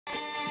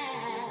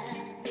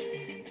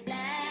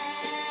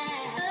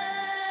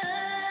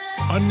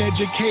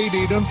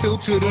Uneducated,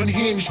 unfiltered,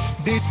 unhinged.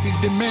 This is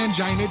the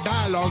Mangina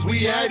Dialogues.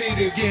 We at it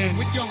again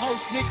with your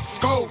host Nick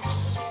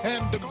Scopes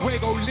and the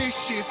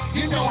Gregolicious.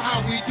 You know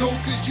how we do,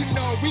 cause you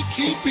know we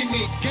keeping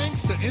it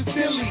gangster and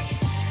silly.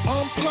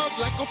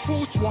 Unplugged like a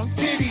full swung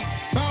titty.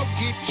 About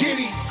get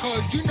jitty,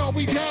 cause you know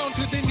we down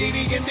to the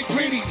nitty and the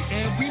gritty.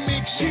 And we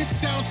make shit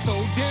sound so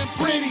damn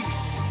pretty.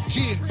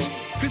 Yeah,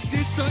 cause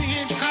this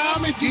unhinged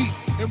comedy.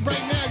 And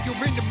right now you're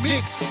in the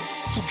mix.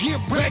 So get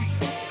ready,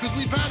 cause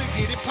we about to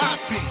get it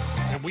poppin'.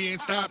 And we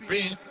ain't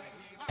stopping.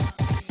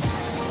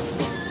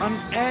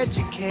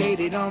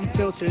 Uneducated,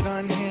 unfiltered,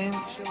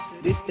 unhinged.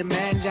 This the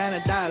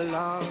Mangina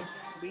Dialogues.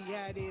 We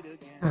at it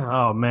again.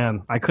 Oh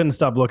man, I couldn't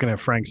stop looking at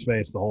Frank's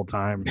face the whole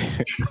time.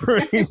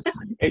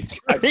 It's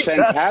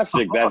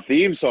fantastic. That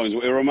theme song.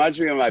 It reminds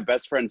me of my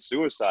best friend's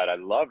suicide. I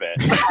love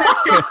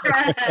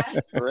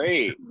it.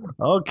 Great.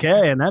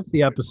 Okay, and that's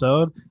the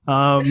episode.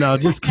 No,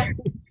 just kidding.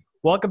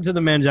 Welcome to the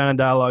Mangina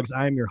Dialogues.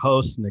 I am your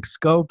host, Nick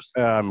Scopes.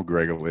 I'm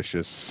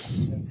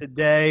Gregolicious.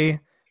 Today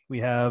we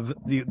have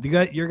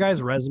your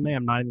guys' resume.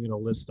 I'm not even going to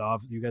list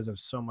off. You guys have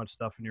so much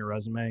stuff in your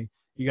resume.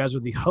 You guys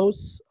are the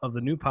hosts of the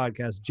new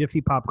podcast,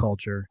 JiffyPop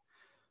Culture,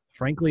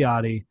 Frank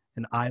Liotti,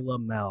 and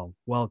Eila Mell.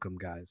 Welcome,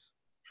 guys.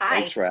 Hi.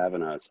 Thanks for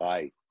having us.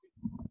 Hi.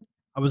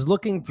 I was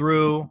looking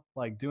through,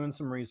 doing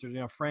some research.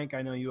 You know, Frank,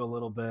 I know you a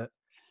little bit,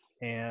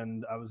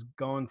 and I was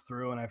going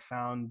through, and I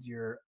found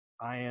your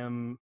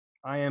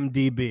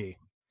IMDb.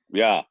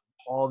 Yeah.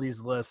 All these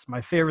lists. My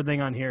favorite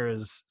thing on here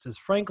says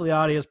Frank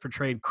Liotti has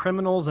portrayed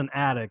criminals and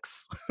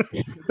addicts.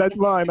 That's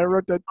mine. I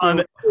wrote that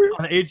too.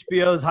 on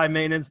HBO's High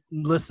Maintenance,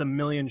 lists a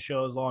million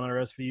shows on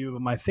RSVU.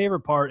 But my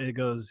favorite part, it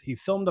goes, he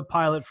filmed a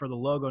pilot for the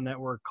Logo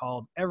Network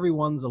called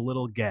Everyone's a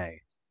Little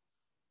Gay.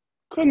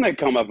 Couldn't they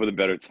come up with a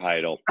better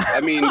title?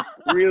 I mean,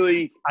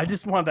 really? I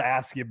just wanted to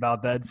ask you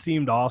about that. It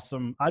seemed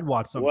awesome. I'd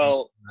watch something.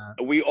 Well, like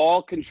that. we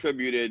all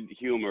contributed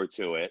humor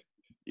to it.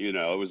 You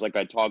know, it was like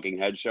a talking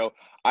head show.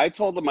 I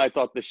told them I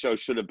thought the show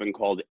should have been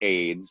called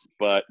AIDS,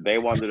 but they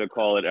wanted to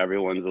call it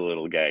Everyone's a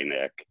Little Gay,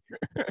 Nick.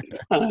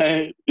 That's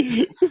why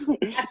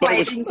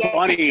it didn't get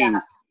picked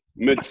up.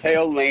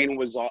 Mateo Lane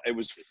was it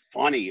was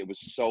funny. It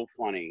was so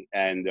funny.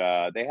 And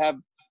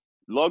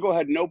Logo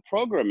had no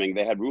programming.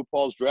 They had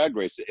RuPaul's Drag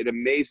Race. It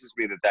amazes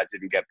me that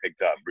didn't get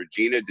picked up.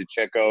 Regina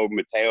DeCicco,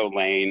 Mateo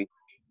Lane,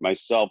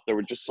 myself, there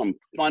were just some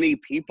funny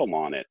people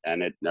on it,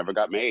 and it never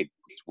got made.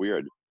 It's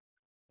weird.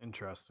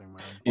 Interesting,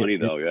 man. Funny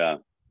though, yeah.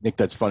 Nick,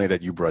 that's funny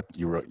that you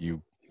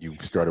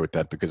started with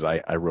that, because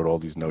I wrote all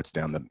these notes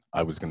down that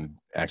I was going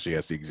to actually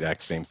ask the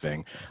exact same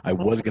thing. I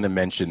was going to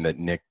mention that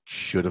Nick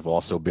should have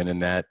also been in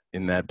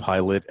that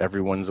pilot.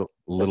 Everyone's a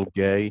little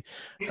gay,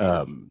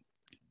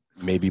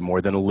 maybe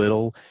more than a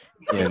little,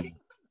 and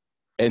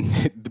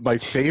my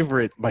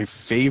favorite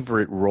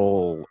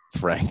role,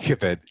 Frank,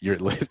 that you're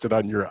listed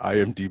on your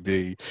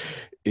IMDb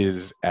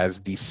is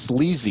as the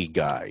Sleezy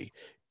Guy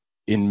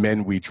in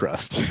Men We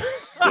Trust.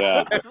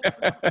 Yeah.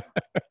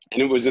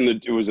 And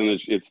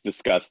it's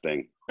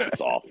disgusting.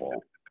 It's awful.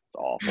 It's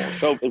awful.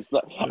 So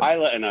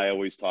Eila and I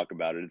always talk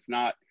about it. It's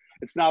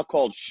not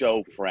called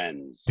Show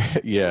Friends.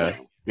 Yeah.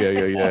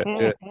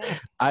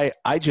 I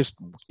just,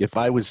 if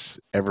I was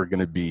ever going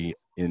to be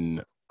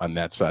on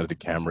that side of the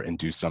camera and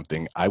do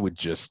something, I would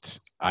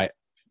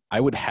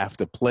have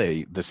to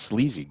play the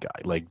sleazy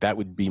guy. Like, that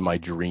would be my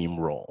dream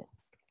role.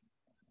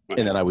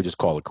 And then I would just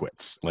call it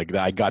quits. Like,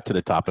 I got to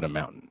the top of the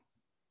mountain.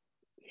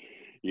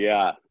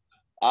 Yeah.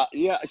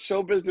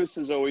 Show business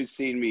has always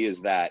seen me as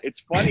that.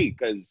 It's funny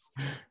because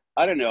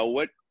I don't know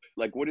what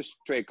do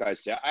straight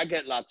guys say? I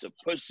get lots of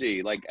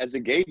pussy. Like, as a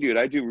gay dude,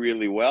 I do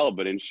really well,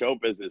 but in show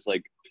business,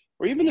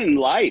 or even in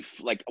life,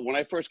 like when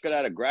I first got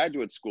out of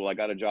graduate school, I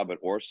got a job at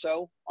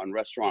Orso on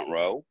Restaurant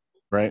Row,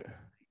 right?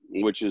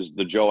 Which is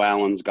the Joe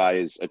Allen's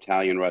guy's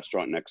Italian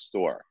restaurant next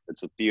door.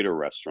 It's a theater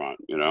restaurant,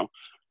 you know.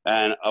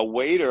 And a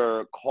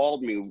waiter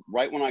called me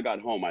right when I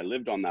got home. I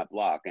lived on that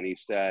block, and he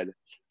said,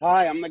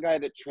 "Hi, I'm the guy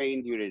that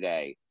trained you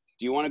today.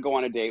 Do you want to go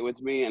on a date with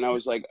me?" And I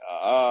was like,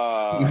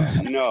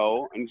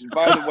 no. And he said,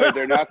 "By the way,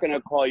 they're not going to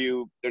call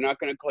you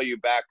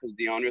back because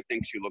the owner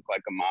thinks you look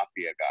like a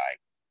mafia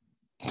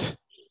guy."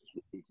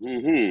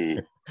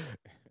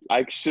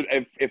 I should,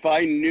 if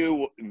I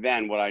knew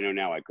then what I know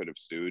now, I could have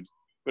sued.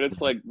 But it's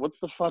like, what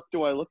the fuck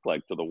do I look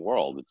like to the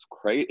world? It's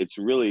crazy. It's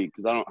really,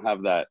 because I don't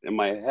have that in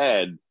my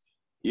head.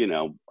 You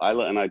know,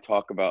 Eila and I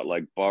talk about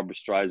like Barbra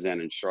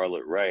Streisand and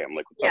Charlotte Rae. I'm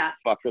like, what the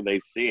fuck are they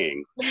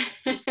seeing?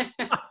 You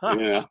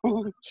know,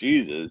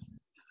 Jesus.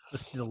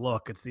 Just the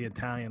look. It's the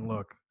Italian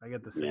look. I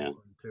get the same one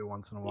too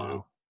once in a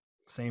while.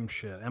 Same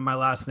shit. And my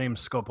last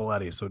name's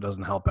Scopoletti, so it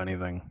doesn't help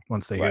anything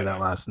once they hear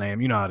that last name.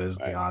 You know how it is,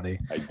 Liotti.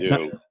 I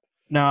do.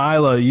 Now,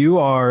 Eila, you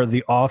are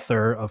the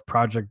author of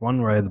Project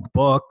One Way, the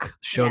book,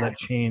 show that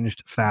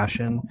changed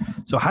fashion.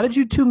 So how did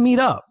you two meet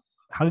up?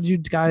 How did you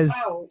guys?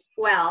 Oh,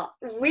 well,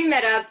 we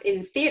met up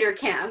in theater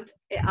camp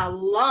a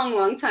long,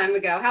 long time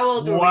ago. How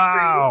old were we?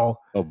 Wow.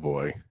 Oh,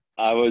 boy.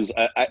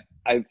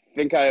 I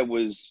think I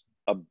was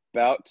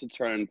about to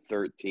turn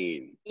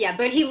 13. Yeah,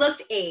 but he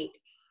looked 8.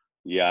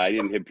 Yeah, I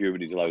didn't hit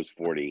puberty till I was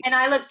 40. And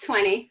I look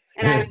 20,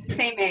 and I was the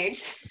same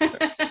age. We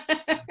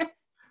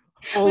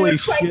Holy were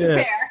quite the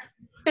shit.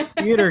 pair.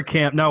 Theater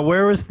camp. Now,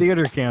 where was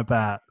theater camp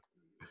at?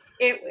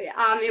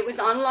 It was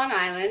on Long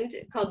Island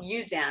called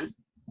Uzan.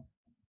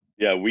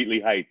 Yeah, Wheatley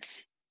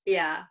Heights.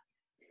 Yeah.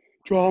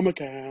 Drama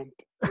camp.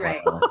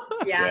 Right.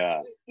 Yeah.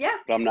 Yeah.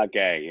 But I'm not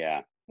gay,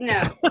 yeah.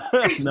 No.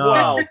 No.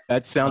 Well,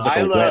 That sounds like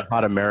a wet,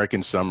 hot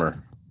American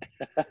summer.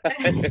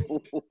 it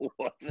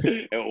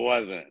wasn't. It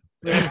wasn't.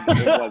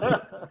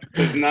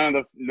 'Cause none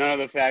of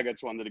the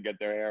faggots wanted to get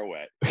their hair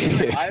wet.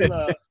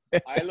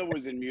 Eila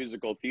was in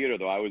musical theater,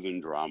 though I was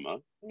in drama.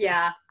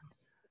 Yeah.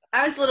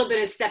 I was a little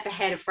bit a step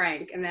ahead of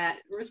Frank in that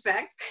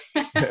respect.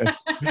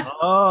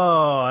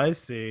 Oh, I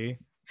see.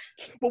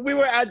 But we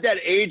were at that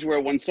age where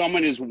when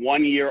someone is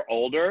 1 year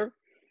older,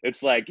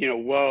 it's like,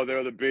 whoa,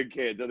 they're the big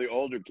kids, they're the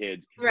older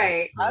kids.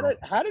 Right.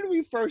 How did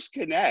we first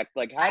connect?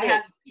 Like, I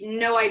have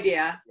no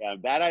idea. Yeah,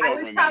 that I don't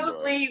was remember.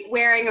 probably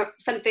wearing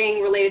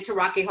something related to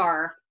Rocky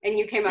Horror, and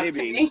you came up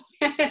to me.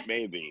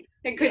 Maybe.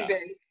 It could be.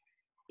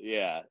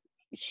 Yeah.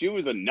 She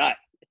was a nut.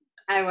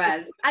 I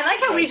was. I like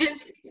how we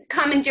just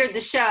commandeered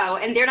the show,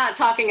 and they're not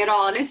talking at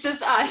all, and it's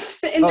just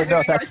us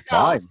interviewing that's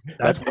ourselves. fine.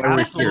 That's why we're here.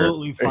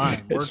 absolutely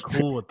fine. We're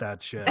cool with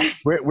that shit.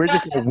 We're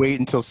just going to wait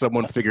until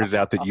someone figures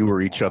out that you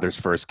were each other's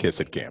first kiss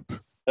at camp.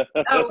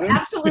 Oh,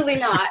 absolutely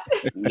not.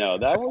 No,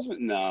 that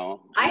wasn't.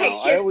 No. I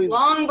had kissed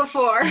long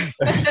before.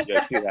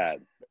 Yes, you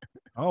had.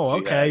 Oh,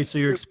 okay. So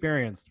you're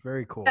experienced.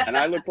 Very cool. And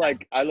I look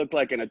like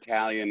an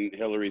Italian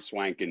Hillary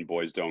Swank in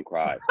Boys Don't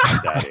Cry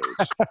at that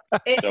age.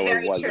 It's So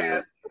very it wasn't.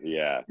 true.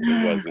 Yeah,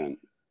 it wasn't.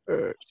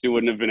 She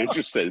wouldn't have been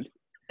interested.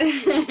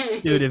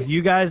 Dude, have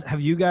you guys,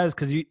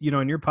 because you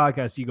know, in your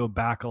podcast, you go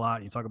back a lot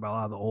and you talk about a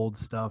lot of the old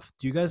stuff.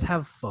 Do you guys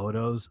have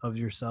photos of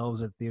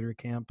yourselves at theater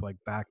camp, like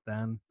back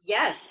then?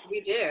 Yes,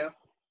 we do.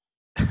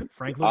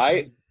 Frank looks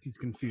like he's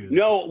confused.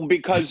 No,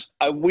 because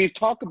we've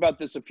talked about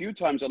this a few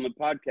times on the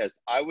podcast.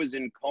 I was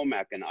in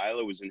Comac and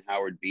Eila was in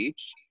Howard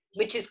Beach.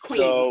 Which is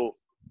Queens.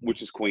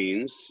 Which is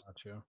Queens.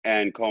 Gotcha.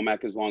 And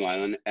Comac is Long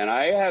Island. And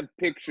I have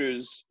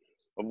pictures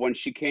of when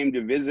she came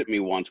to visit me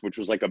once, which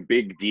was like a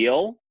big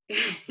deal.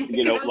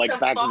 Like so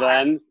back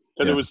then,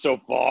 because it was so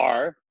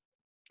far.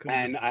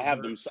 And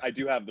I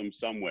do have them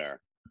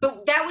somewhere.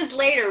 But that was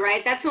later,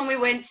 right? That's when we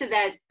went to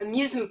that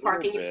amusement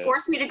park, and you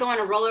forced me to go on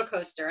a roller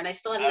coaster, and I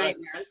still have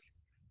nightmares.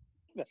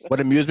 What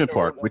amusement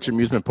park? Which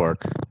amusement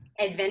park?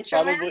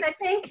 Adventureland, I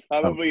think.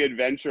 Probably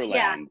Adventureland.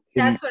 Yeah,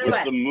 that's what it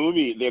was. The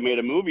movie, they made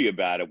a movie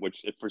about it,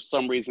 which for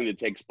some reason it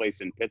takes place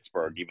in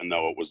Pittsburgh, even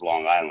though it was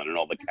Long Island, and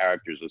all the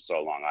characters are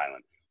so Long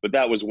Island. But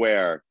that was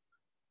where,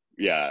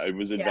 it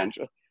was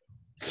Adventure.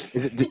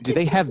 Do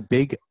they have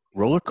big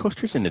roller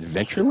coasters in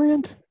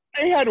Adventureland?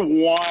 They had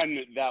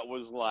one that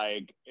was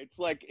like, it's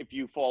like if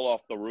you fall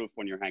off the roof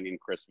when you're hanging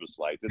Christmas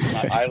lights. It's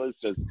not, I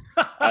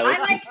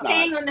like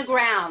staying on the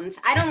ground.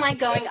 I don't like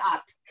going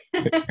up.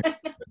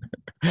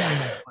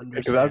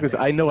 Because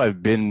I know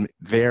I've been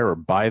there or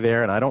by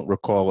there, and I don't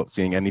recall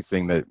seeing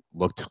anything that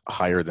looked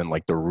higher than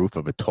like the roof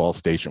of a tall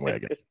station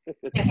wagon.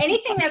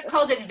 Anything that's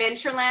called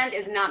Adventureland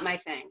is not my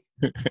thing.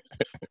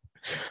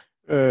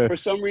 For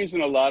some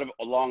reason, a lot of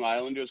Long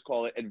Islanders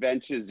call it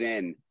Adventures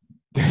Inn.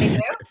 They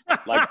do?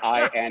 Like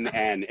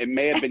INN. It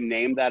may have been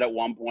named that at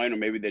one point, or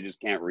maybe they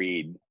just can't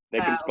read. They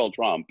can spell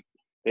Trump.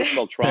 They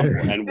spell Trump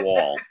and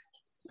wall.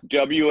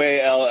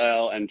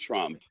 WALL and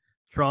Trump.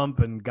 Trump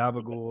and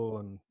gabagool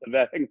and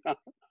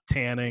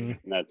tanning.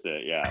 That's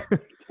it, yeah.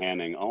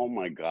 Tanning. Oh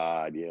my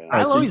God, yeah.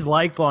 I always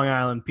liked Long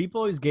Island. People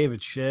always gave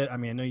it shit. I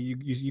mean, I know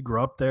you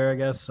grew up there, I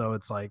guess, so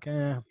it's like,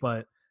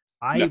 but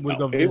I would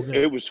go visit.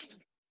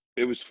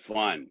 It was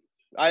fun.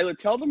 Eila,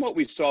 tell them what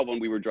we saw when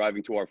we were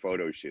driving to our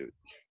photo shoot.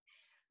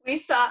 We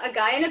saw a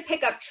guy in a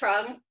pickup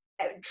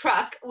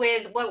truck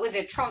with, what was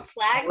it, Trump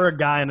flags? Or a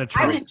guy in a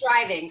truck. I was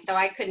driving, so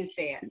I couldn't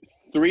see it.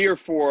 3 or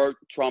 4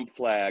 Trump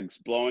flags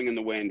blowing in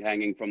the wind,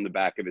 hanging from the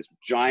back of his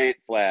giant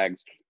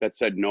flags that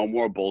said "No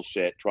more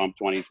bullshit, Trump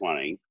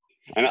 2020."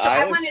 And so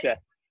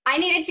I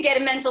needed to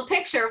get a mental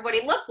picture of what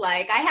he looked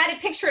like. I had a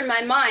picture in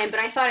my mind, but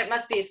I thought it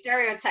must be a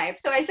stereotype.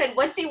 So I said,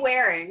 "What's he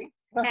wearing?"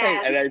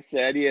 And I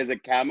said he has a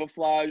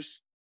camouflage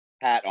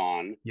hat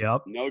on,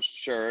 yep, no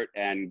shirt,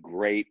 and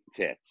great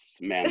tits,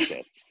 man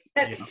tits.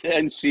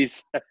 And she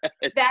said,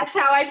 "That's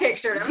how I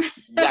pictured him."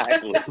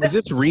 Exactly. Was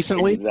this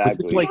recently?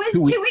 Exactly. Was it like it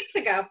was 2 weeks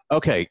ago.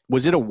 Okay.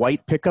 Was it a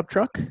white pickup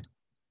truck?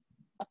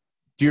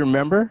 Do you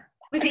remember?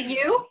 Was it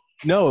you?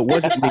 No, it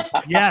wasn't me.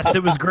 Yes,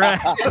 it was Greg.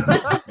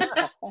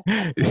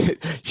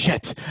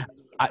 Shit.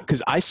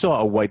 Because I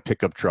saw a white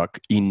pickup truck,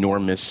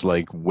 enormous,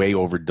 like way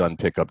overdone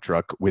pickup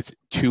truck with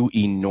 2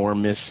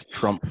 enormous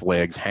Trump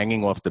flags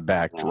hanging off the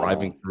back,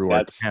 driving through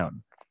our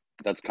town.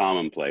 That's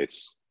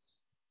commonplace.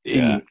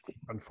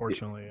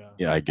 Unfortunately,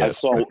 yeah, I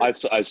guess. I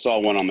saw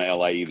one on the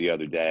LIE the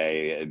other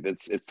day.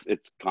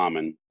 It's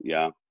common.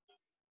 Yeah,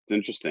 it's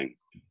interesting.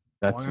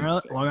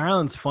 Long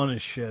Island's fun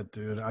as shit,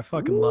 dude. I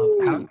fucking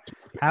love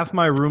half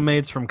my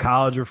roommates from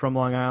college are from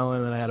Long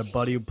Island, and I had a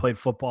buddy who played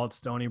football at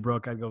Stony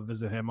Brook. I'd go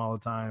visit him all the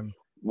time.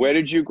 Where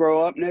did you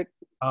grow up, Nick?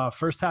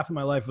 First half of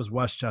my life was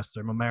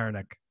Westchester,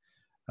 Mamaroneck.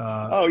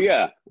 Oh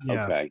yeah.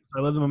 Yeah. Okay. So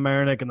I lived in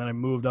Mamaroneck, and then I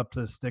moved up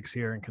to the sticks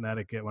here in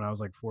Connecticut when I was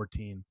like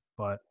 14.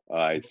 But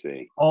I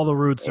see. all the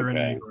roots are in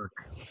Okay. New York,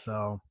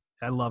 so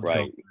I loved Right.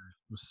 going there.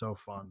 It was so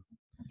fun.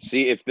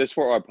 See, if this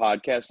were our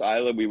podcast,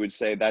 Eila, we would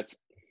say that's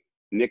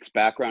Nick's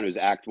background is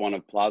Act 1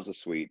 of Plaza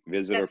Suite,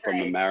 Visitor That's from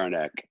right.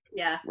 Mamaroneck,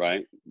 Yeah.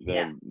 right?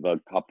 The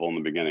couple in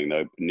the beginning,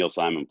 the Neil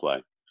Simon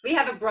play. We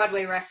have a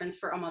Broadway reference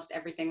for almost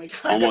everything we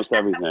talk Almost about.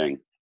 everything.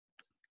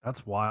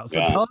 That's wild. So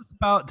Yeah. tell us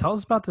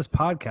about this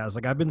podcast.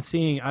 Like I've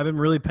been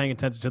really paying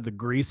attention to the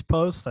Grease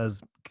post,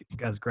 as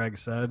Greg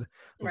said.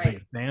 I'm Right. like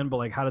a fan, but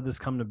like, how did this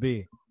come to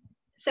be?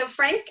 So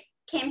Frank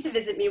came to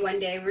visit me one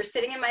day. We were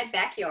sitting in my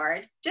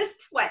backyard,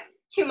 just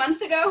 2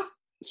 months ago?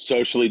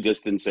 Socially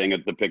distancing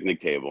at the picnic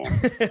table.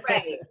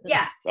 Right.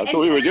 Yeah. That's And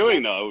what we so were doing,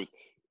 just- though.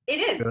 It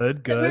is.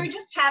 Good. So we were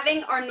just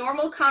having our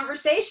normal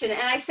conversation,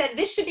 and I said,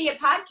 this should be a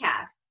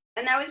podcast.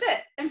 And that was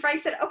it. And Frank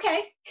said,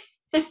 okay.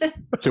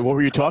 So what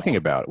were you talking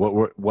about?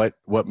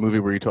 What movie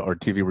were you or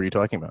TV were you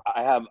talking about?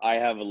 I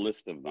have a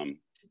list of them.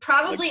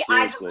 Probably Like,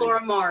 Eyes of seriously.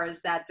 Laura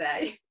Mars that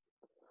day.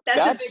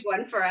 That's a big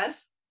one for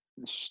us.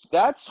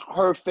 That's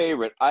her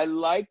favorite. I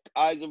liked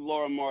Eyes of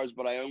Laura Mars,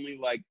 but I only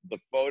like the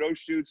photo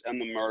shoots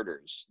and the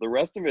murders. The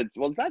rest of it's,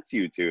 well, that's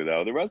you too,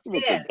 though. The rest of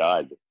it's It a is.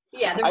 dud.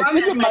 Yeah, the I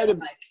romance think it might I have-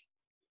 like.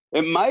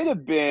 It might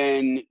have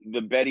been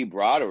the Betty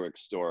Broderick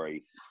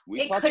story.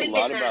 We It talked could a have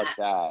lot been about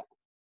that.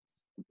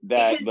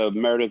 That Because- the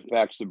Meredith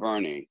Baxter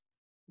Burney.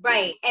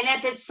 Right. And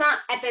at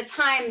the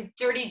time,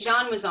 Dirty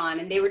John was on,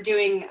 and they were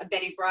doing a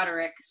Betty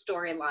Broderick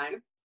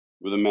storyline.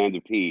 With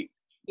Amanda Peet.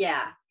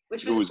 Yeah,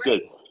 which It was, was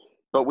great. good.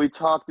 But we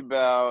talked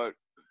about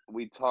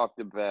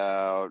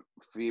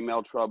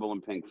Female Trouble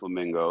and Pink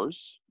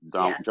Flamingos,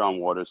 Yes. John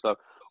Waters stuff.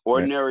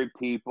 Ordinary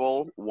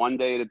People, One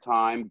Day at a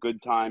Time,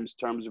 Good Times,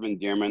 Terms of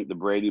Endearment, The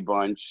Brady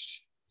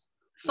Bunch.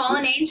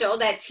 Fallen Angel,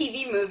 that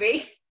TV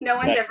movie no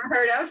one's Yeah. ever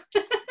heard of.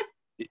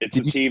 It's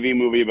a TV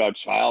movie about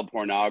child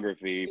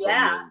pornography. from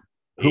Yeah.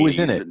 the Who was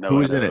in 80s it? that no Who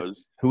one was in it?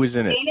 knows. Who was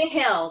in it? Dana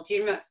Hill, do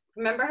you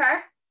remember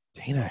her?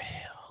 Dana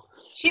Hill.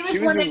 She was She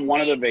was one in of one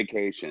of the, the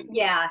vacations.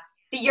 yeah,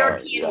 the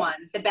European yeah.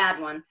 one, the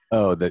bad one.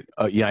 Oh,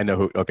 yeah, I know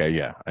who. Okay,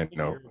 yeah, I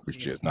know who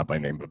she is. Not by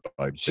name, but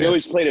by. She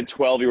always played a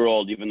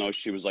 12-year-old, even though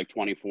she was like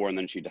 24, and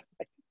then she died.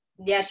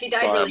 Yeah, she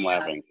died Sorry, really I'm young.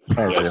 laughing.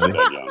 Oh, Yeah, she really?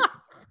 died young.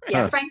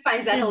 Yeah, Huh. Frank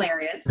finds that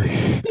hilarious.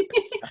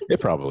 It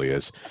probably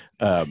is.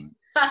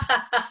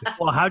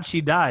 Well, how'd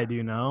she die? Do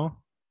you know?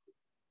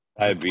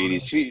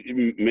 Diabetes.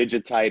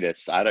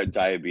 Midgetitis.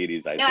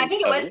 Diabetes. No, I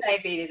think it was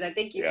diabetes. I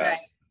think he's Yeah. right.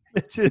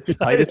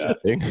 I did Yeah.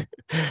 thing.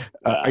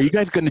 Are you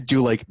guys going to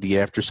do like the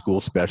after school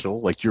special?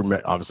 Like, do you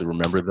obviously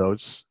remember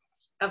those?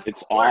 Of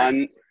It's course.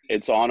 on.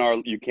 It's on our.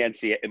 You can't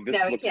see it. This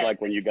No, you looks can't like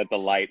see when you get the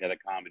light at a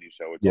comedy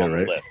show. It's Yeah, on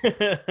right.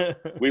 the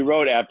list. We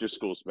wrote after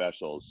school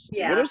specials.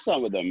 Yeah. What are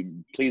some of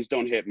them? Please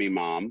Don't Hit Me,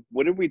 Mom.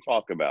 What did we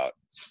talk about?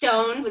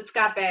 Stone with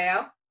Scott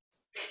Baio.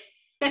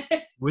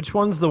 Which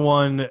one's the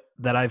one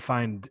that I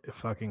find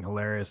fucking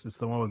hilarious? It's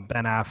the one with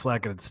Ben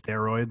Affleck and it's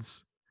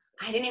steroids.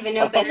 I didn't even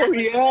know Ben Oh, Affleck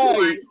was in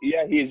one.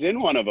 yeah, he's in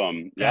one of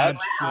them. Yeah,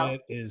 That Wow.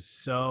 shit is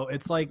so.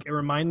 It's like it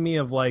reminded me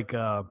of like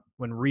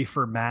when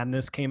Reefer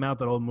Madness came out.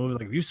 That old movie,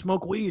 like if you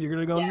smoke weed, you're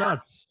gonna go Yeah.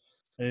 nuts.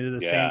 And they did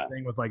the Yeah. same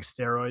thing with like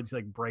steroids. He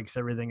like breaks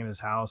everything in his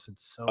house.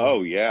 It's so.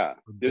 Oh yeah,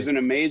 there's an ridiculous.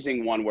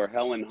 amazing one where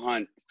Helen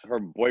Hunt, her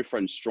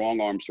boyfriend, strong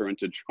arms her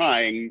into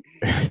trying.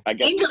 I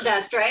guess Angel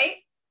dust, right?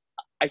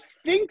 I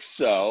think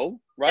so.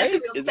 Right? That's a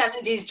real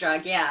 70s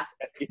drug, yeah.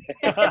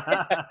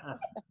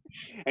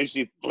 And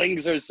she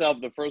flings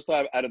herself the first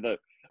time out of the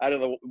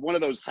one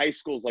of those high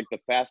schools, like the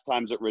Fast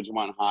Times at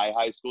Ridgemont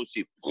High School.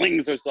 She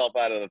flings herself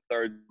out of the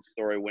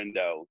third-story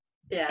window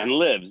Yeah. and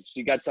lives.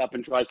 She gets up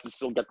and tries to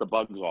still get the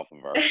bugs off of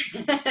her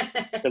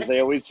because they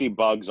always see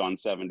bugs on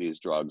 70s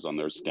drugs on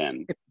their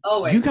skin.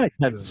 Always. You guys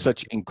have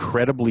such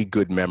incredibly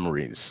good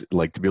memories,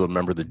 like to be able to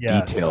remember the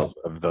Yes. details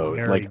of those.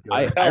 Very Like good.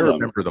 I Tell them.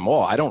 remember them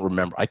all. I don't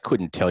remember. I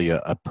couldn't tell you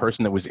a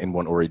person that was in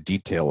one or a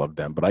detail of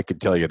them, but I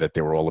could tell you that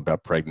they were all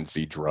about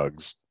pregnancy,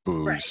 drugs,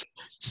 booze, Right.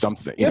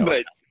 something. Yeah, You know,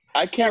 but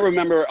I can't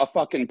remember a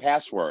fucking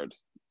password,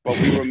 but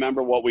we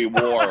remember what we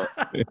wore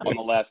on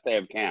the last day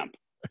of camp.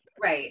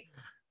 Right.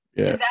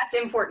 Yeah. 'Cause that's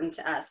important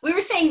to us. We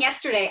were saying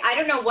yesterday, I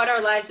don't know what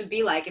our lives would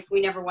be like if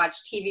we never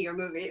watched TV or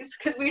movies,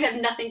 because we'd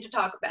have nothing to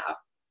talk about.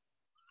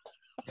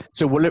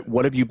 So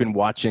what have you been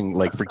watching?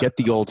 Like, forget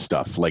the old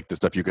stuff, like the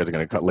stuff you guys are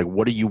going to cut. Like,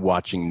 what are you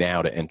watching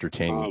now to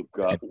entertain? Oh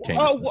god! entertain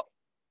Oh, yourself? what?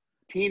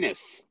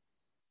 Penis.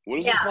 What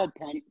is it Yeah. called?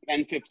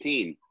 Pen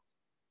 15.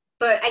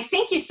 But I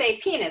think you say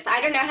penis.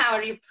 I don't know how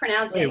you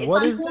pronounce Wait, it. It's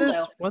what on is Hulu.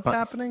 this? What's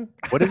happening?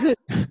 What is it?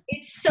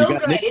 It's so You got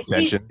good. Nick's It's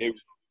these attention.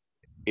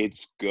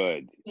 It's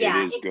good.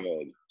 Yeah, it is it's-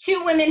 good.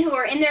 two women who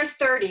are in their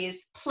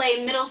 30s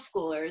play middle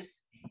schoolers,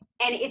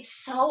 and it's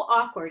so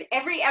awkward.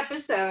 Every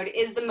episode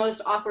is the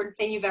most awkward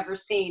thing you've ever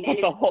seen, and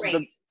But it's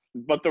great.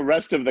 but the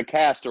rest of the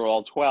cast are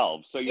all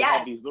 12. So you Yes.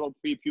 have these little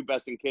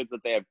prepubescent kids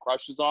that they have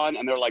crushes on,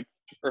 and they're like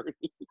 30.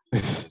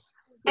 And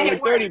They're it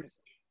like 30. works.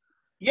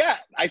 Yeah,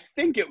 I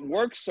think it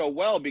works so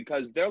well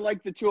because they're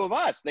like the two of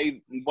us.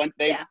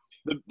 Yeah.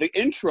 The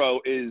intro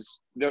is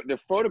they're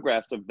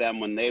photographs of them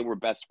when they were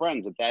best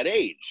friends at that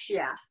age.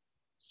 Yeah.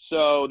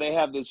 So they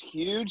have this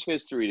huge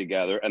history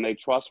together, and they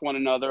trust one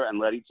another and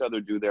let each other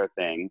do their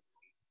thing.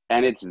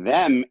 And it's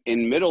them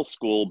in middle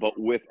school, but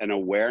with an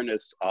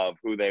awareness of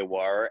who they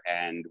were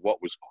and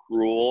what was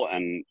cruel,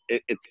 and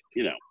it's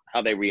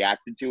how they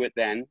reacted to it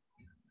then,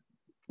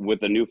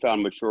 with a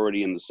newfound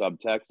maturity in the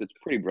subtext. It's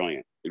pretty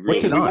brilliant. It really,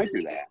 What's it on? might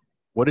do that.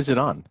 What is it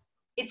on?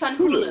 It's on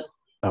Hulu.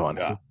 Oh, on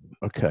Yeah. Hulu.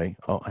 Okay.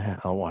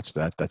 I'll watch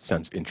that. That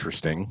sounds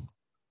interesting.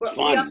 We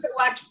also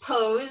watched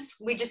Pose.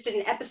 We just did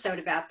an episode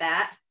about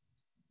that.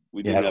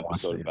 We did Yeah, an I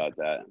watched episode it. about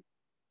that.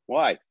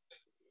 Why?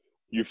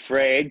 You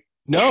afraid?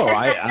 No,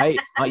 I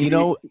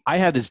I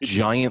have this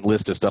giant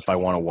list of stuff I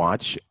want to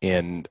watch,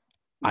 and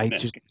I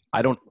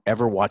don't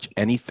ever watch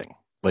anything.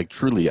 Like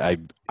truly, I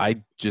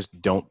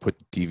just don't put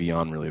TV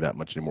on really that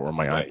much anymore on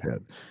my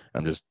iPad.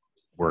 I'm just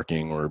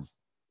working or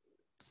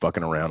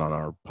fucking around on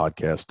our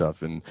podcast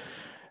stuff. And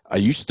I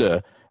used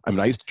to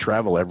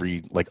travel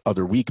every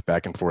other week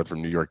back and forth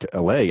from New York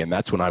to LA, and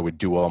that's when I would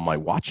do all my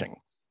watching.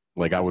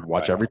 Like I would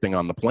watch everything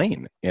on the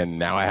plane, and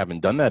now I haven't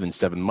done that in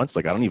 7 months.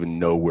 Like I don't even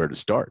know where to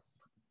start.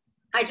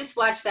 I just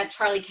watched that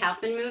Charlie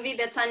Kaufman movie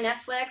that's on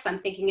Netflix. I'm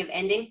thinking of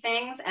ending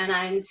things, and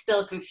I'm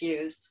still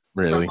confused.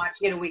 Really? From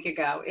watching it a week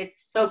ago.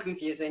 It's so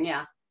confusing,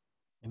 yeah.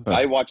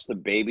 I watched The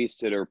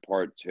Babysitter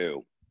Part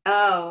 2.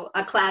 Oh,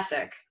 a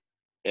classic.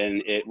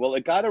 And it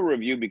got a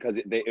review because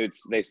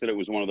they said it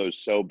was one of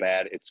those so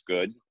bad it's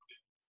good.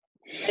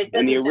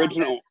 And the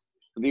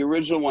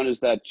original one is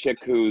that chick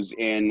who's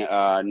in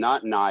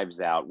not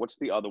Knives Out. What's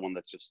the other one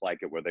that's just like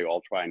it, where they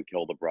all try and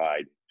kill the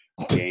bride?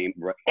 Game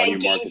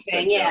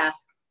thing, yeah.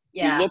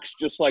 Yeah. She looks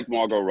just like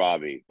Margot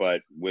Robbie, but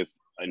with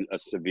a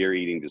severe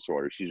eating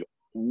disorder. She's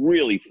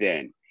really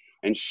thin,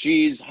 and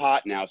she's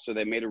hot now. So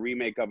they made a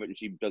remake of it, and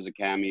she does a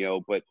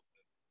cameo. But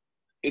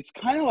it's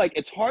kind of like,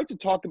 it's hard to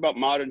talk about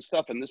modern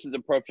stuff, and this is a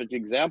perfect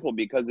example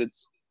because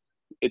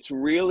it's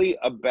really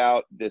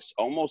about this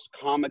almost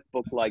comic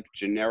book like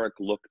generic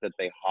look that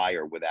they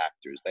hire with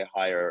actors.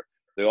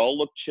 They all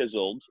look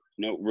chiseled,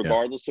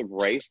 regardless of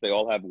race. They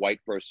all have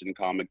white person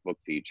comic book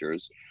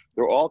features.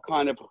 They're all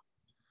kind of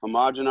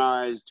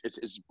homogenized.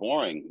 It's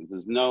boring.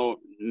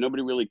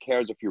 Nobody really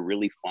cares if you're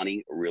really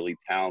funny or really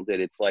talented.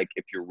 It's like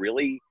if you're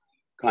really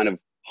kind of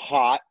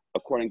hot,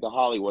 according to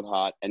Hollywood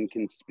hot, and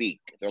can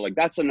speak, they're like,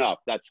 that's enough,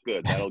 that's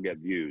good, that'll get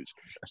views.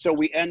 So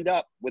we end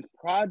up with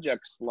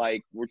projects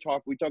like we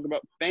talk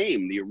about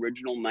Fame, the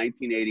original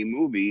 1980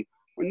 movie,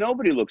 where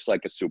nobody looks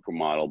like a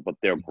supermodel, but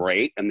they're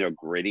great and they're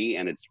gritty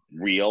and it's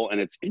real and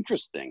it's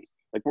interesting.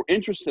 Like we're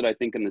interested, I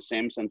think, in the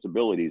same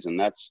sensibilities, and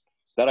that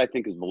I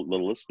think is the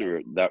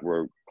listener that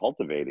we're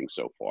cultivating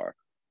so far.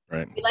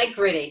 Right. You like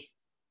gritty.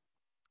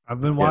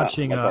 I've been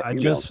watching. I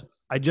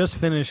just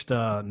finished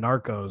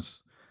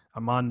Narcos.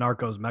 I'm on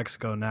Narcos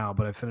Mexico now,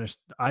 but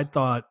I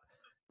thought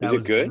that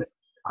was good.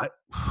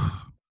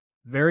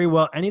 Very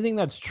well. Anything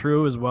that's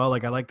true as well.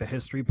 Like I like the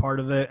history part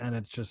of it, and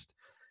it's just,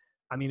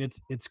 I mean,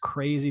 it's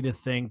crazy to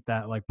think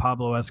that like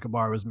Pablo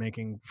Escobar was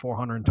making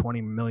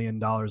 $420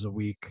 million a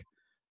week,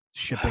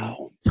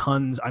 shipping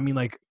tons. I mean,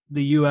 like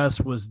the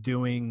U.S. was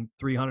doing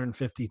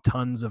 350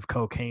 tons of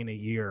cocaine a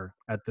year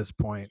at this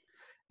point,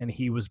 and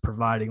he was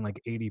providing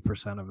like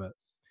 80% of it.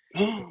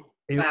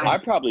 Wow. I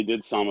probably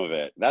did some of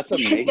it. That's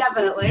amazing.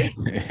 Definitely.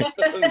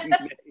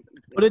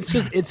 But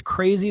it's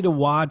crazy to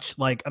watch.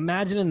 Like,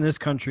 imagine in this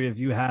country if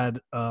you had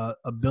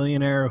a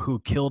billionaire who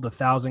killed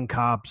 1,000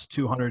 cops,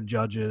 200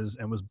 judges,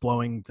 and was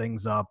blowing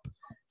things up,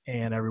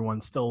 and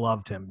everyone still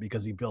loved him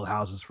because he built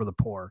houses for the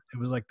poor. It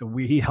was like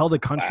he held a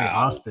country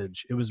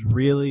hostage. It was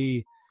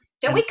really.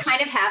 Don't we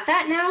kind of have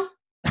that now?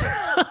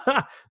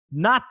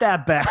 Not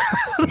that bad.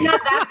 Not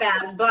that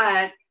bad,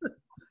 but.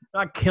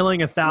 Not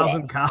killing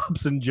 1,000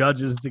 cops and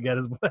judges to get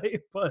his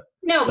way, but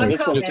no, but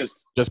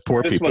just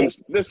poor people.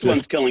 This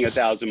one's killing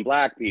 1,000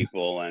 black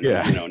people and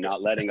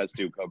not letting us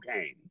do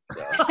cocaine.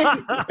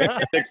 So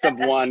 6 of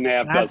one,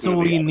 half dozen. That's what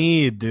we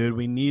need, dude.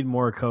 We need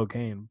more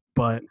cocaine.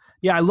 But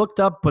yeah, I looked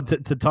up, but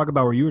to talk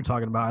about what you were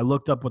talking about, I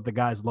looked up what the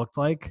guys looked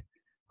like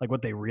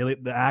what they really,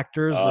 the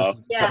actors versus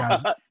what the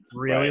guys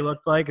really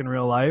looked like in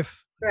real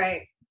life.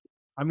 Right.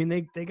 I mean,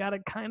 they got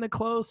it kind of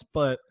close,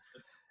 but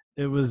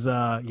it was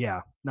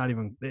not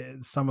even,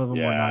 some of them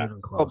were not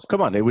even close. Oh,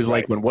 come on. It was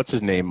like when what's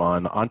his name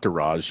on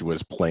Entourage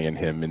was playing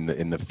him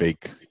in the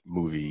fake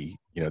movie,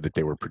 that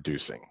they were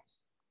producing.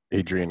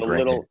 Adrian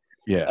Grant.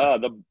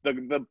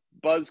 The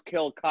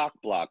buzzkill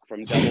cockblock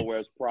from Devil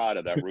Wears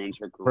Prada that ruins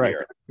her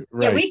career.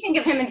 Right. Yeah, we think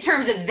of him in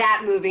terms of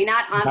that movie,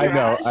 not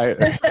Entourage.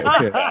 I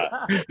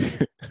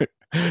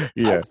know.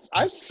 Yeah.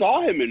 I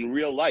saw him in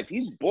real life.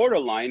 He's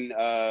borderline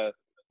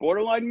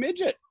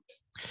midget.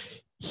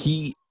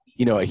 He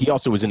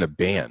also was in a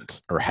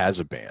band or has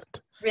a band.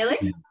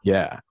 Really?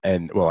 Yeah.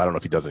 And well, I don't know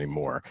if he does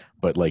anymore,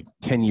 but like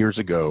 10 years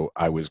ago,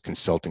 I was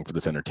consulting for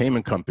this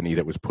entertainment company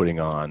that was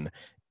putting on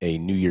a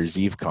New Year's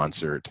Eve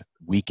concert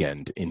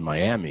weekend in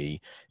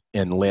Miami.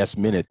 And last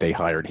minute, they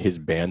hired his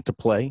band to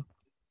play.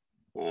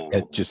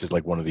 It just as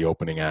like one of the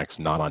opening acts,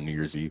 not on New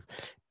Year's Eve.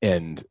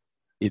 And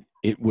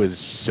it was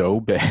so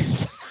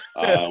bad.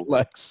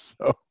 Like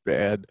so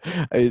bad.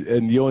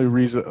 And the only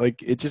reason,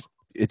 like, it's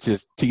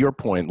just to your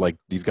point, like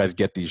these guys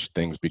get these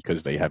things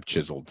because they have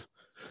chiseled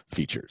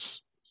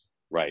features.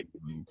 Right.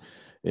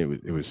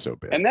 It was so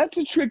bad. And that's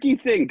a tricky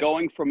thing.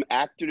 Going from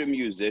actor to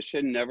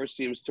musician never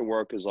seems to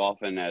work as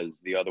often as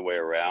the other way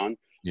around.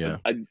 Yeah.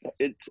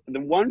 It's the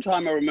one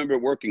time I remember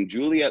working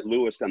Juliette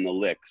Lewis and the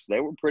Licks. They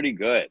were pretty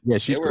good. Yeah,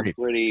 she's great.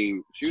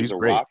 She was a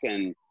great.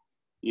 rockin',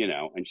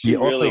 and she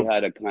really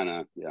had a kind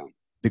of,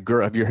 The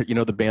girl, have you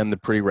the band The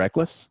Pretty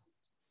Reckless?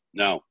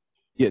 No.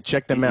 Yeah,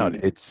 check them out.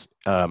 It's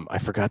I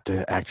forgot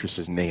the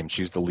actress's name.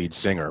 She's the lead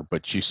singer,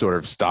 but she sort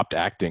of stopped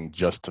acting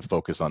just to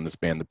focus on this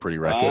band, The Pretty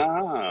Reckless.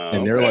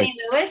 And they're Jenny like,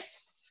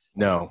 Lewis?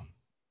 No.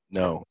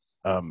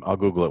 I'll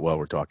Google it while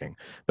we're talking.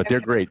 But they're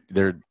great.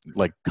 They're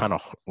like kind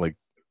of like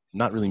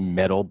not really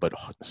metal, but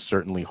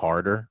certainly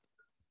harder.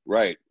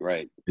 Right.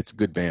 It's a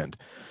good band.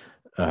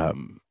 I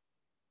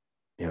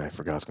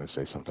forgot I was going to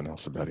say something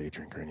else about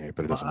Adrian Grenier,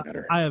 but it doesn't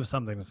matter. I have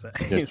something to say.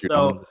 Yeah,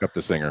 so look up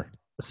the singer.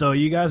 So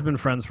you guys been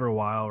friends for a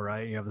while,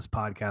 right? You have this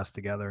podcast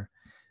together.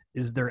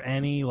 Is there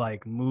any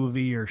like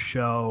movie or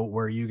show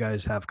where you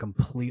guys have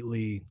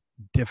completely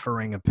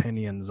differing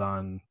opinions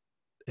on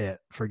it?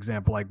 For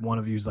example, like one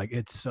of you's like,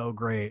 it's so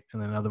great,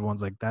 and then another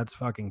one's like, that's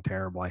fucking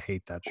terrible. I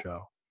hate that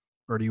show.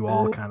 Or do you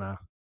all kind of?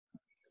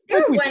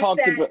 There were we ones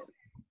talked that about.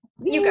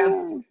 you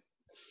go.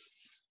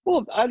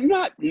 Well,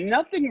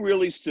 nothing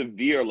really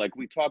severe. Like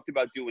we talked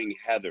about doing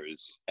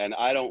Heathers, and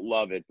I don't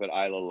love it, but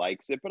Eila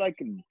likes it, but I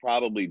could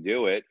probably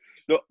do it.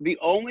 The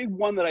only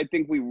one that I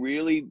think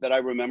that I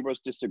remember us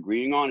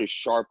disagreeing on is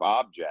Sharp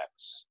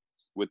Objects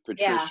with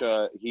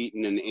Patricia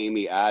Heaton and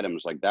Amy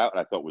Adams. Like that,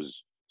 I thought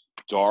was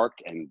dark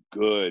and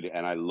good,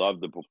 and I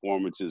loved the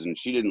performances, and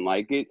she didn't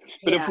like it.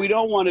 But if we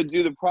don't want to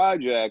do the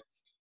project,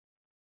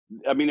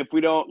 I mean, if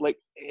we don't like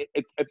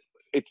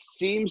it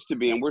seems to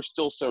be, and we're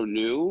still so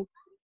new,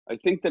 I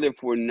think that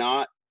if we're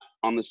not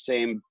on the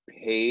same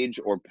page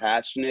or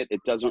passionate,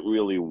 it doesn't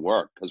really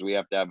work because we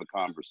have to have a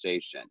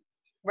conversation.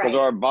 Because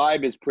our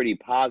vibe is pretty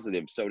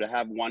positive. So to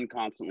have one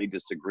constantly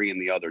disagree and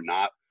the other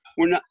not,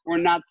 we're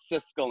not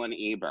Siskel and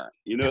Ebert.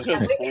 You know what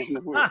I'm saying?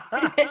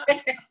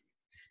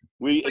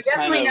 We're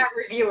definitely not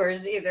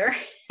reviewers either.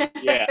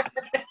 Yeah.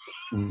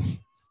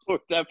 We're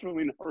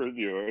definitely not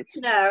reviewers.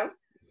 No.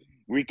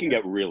 We can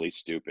get really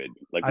stupid.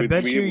 Like I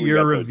bet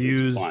your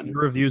reviews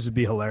would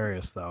be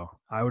hilarious, though.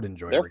 I would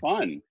enjoy. They're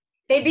fun.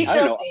 They'd be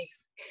filthy.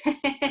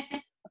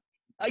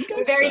 I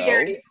guess very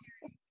dirty.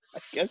 I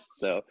guess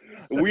so.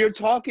 We are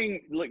talking,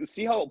 like,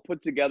 see how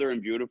put together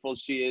and beautiful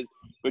she is?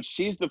 But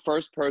she's the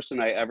first person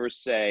I ever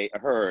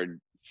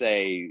heard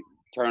say,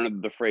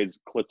 turn the phrase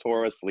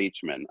clitoris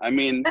Leachman. I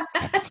mean,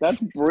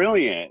 that's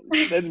brilliant.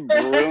 That's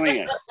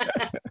brilliant.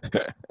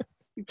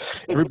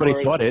 Everybody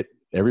thought it.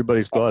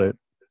 Everybody's thought it.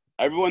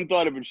 Everyone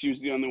thought it, but she was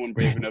the only one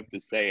brave enough to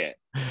say it.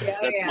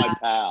 That's my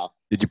pal.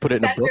 Did you put it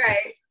in a book? That's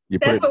right.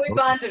 That's what we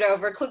bonded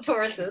over,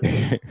 clitorises.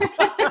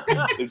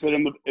 Is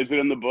it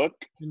in the book?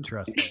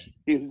 Interesting.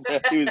 He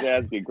was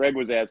asking. Greg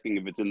was asking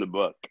if it's in the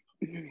book.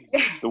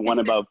 The one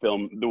about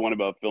film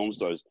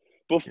stars.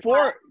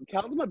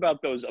 Tell them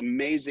about those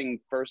amazing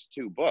first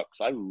two books.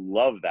 I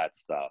love that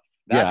stuff.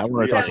 I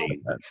want to talk about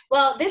that.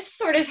 Well, this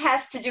sort of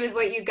has to do with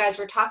what you guys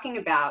were talking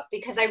about,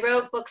 because I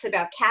wrote books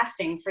about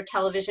casting for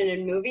television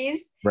and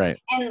movies. Right.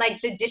 And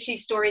like the dishy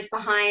stories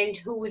behind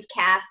who was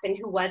cast and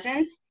who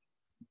wasn't.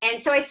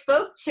 And so I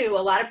spoke to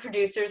a lot of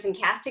producers and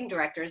casting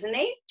directors, and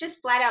they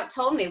just flat out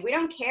told me, we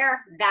don't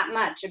care that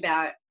much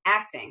about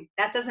acting.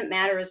 That doesn't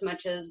matter as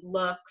much as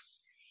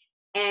looks.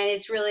 And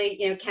it's really,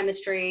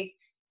 chemistry.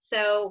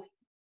 So,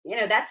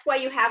 that's why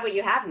you have what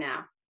you have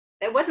now.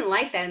 It wasn't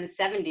like that in the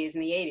 70s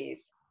and the 80s.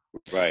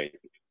 Right.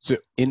 So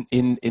in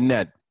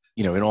that,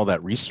 in all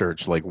that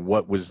research, like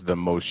what was the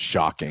most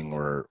shocking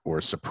or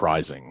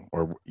surprising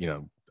or,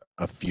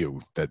 a few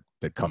that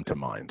come to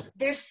mind?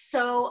 There's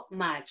so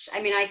much.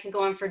 I mean, I could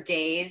go on for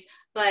days,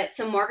 but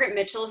so Margaret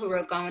Mitchell, who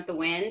wrote Gone with the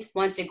Wind,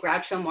 wanted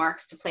Groucho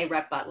Marx to play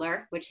Rhett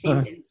Butler, which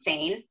seems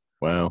insane.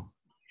 Wow.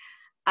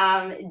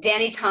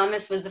 Danny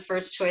Thomas was the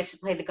first choice to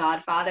play the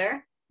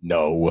Godfather.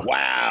 No.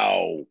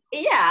 Wow.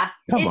 Yeah.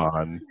 Come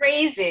on.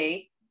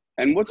 Crazy.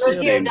 And what's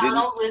Rosie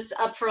O'Donnell was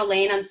up for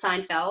Elaine on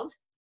Seinfeld.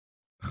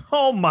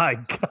 Oh my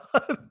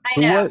God. I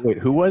know.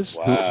 Who was?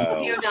 Wow.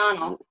 Rosie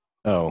O'Donnell.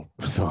 Oh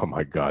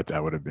my God,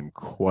 that would have been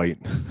quite.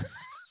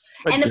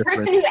 And the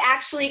person who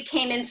actually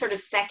came in sort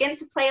of second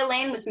to play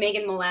Elaine was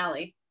Megan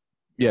Mullally.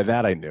 Yeah,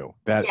 that I knew.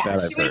 That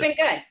she would have been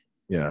good.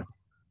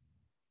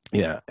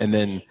 Yeah, and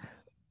then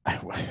I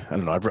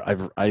don't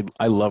know.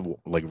 I love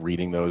like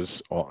reading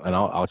those, and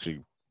I'll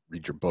actually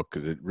read your book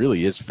because it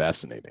really is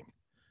fascinating.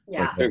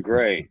 Yeah, they're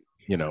great.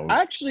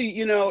 Actually,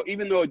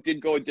 even though it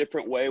did go a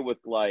different way with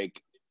like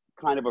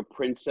kind of a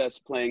princess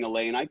playing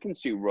Elaine, I can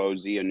see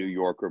Rosie, a New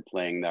Yorker,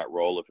 playing that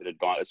role if it had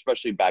gone,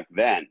 especially back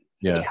then.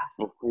 Yeah.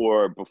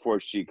 Before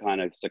she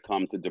kind of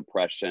succumbed to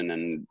depression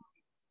and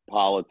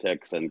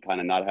politics and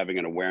kind of not having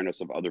an awareness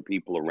of other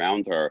people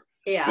around her.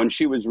 Yeah. When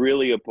she was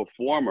really a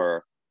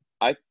performer,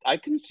 I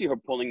can see her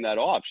pulling that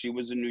off. She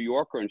was a New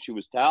Yorker and she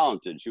was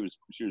talented. She was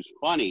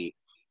funny.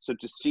 So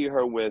to see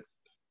her with,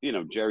 you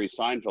know, Jerry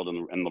Seinfeld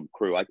and the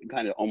crew, I can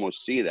kind of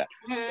almost see that.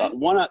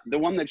 The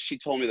one that she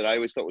told me that I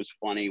always thought was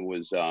funny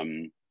was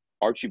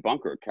Archie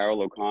Bunker.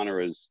 Carol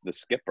O'Connor is the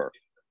skipper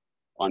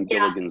on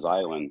Gilligan's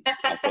Island.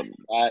 I thought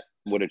that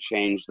would have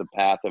changed the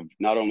path of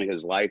not only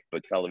his life,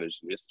 but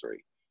television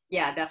history.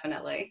 Yeah,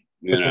 definitely.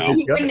 You know? And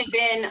he wouldn't have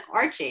been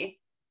Archie.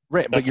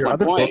 Right, but your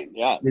other book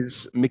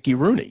is Mickey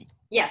Rooney.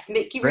 Yes,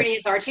 Mickey Rooney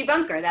is Archie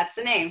Bunker. That's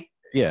the name.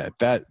 Yeah,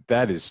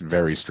 that is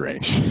very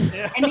strange.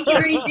 And Mickey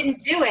Rooney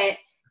didn't do it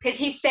because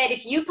he said,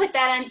 if you put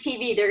that on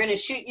TV, they're going to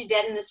shoot you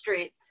dead in the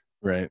streets.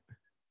 Right.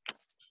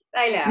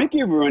 I know.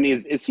 Mickey Rooney,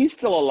 is he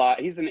still alive?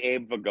 He's an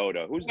Abe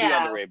Vigoda. Who's the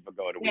other Abe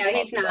Vigoda? No,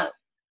 he's not.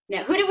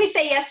 No, who did we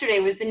say yesterday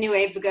was the new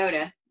Abe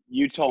Vigoda?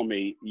 You told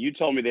me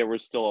they were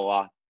still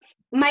alive.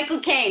 Michael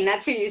Caine,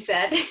 that's who you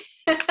said.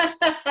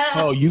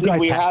 Oh, you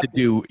guys have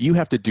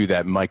to do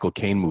that Michael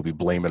Caine movie,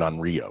 Blame It on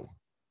Rio.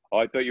 Oh,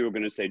 I thought you were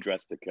going to say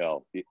Dress to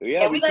Kill.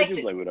 Yeah, we like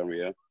to Blame It on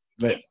Rio.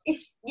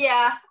 It's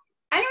I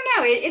don't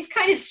know. It's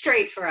kind of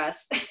straight for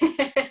us.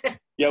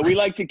 Yeah, we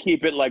like to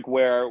keep it like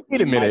where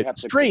wait a minute, have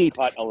to straight.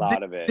 Cut a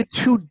lot of it. The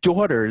two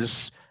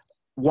daughters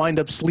wind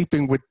up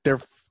sleeping with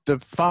the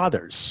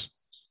fathers.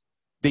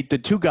 The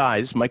two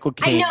guys, Michael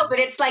Caine. I know, but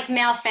it's like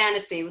male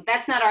fantasy.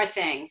 That's not our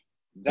thing.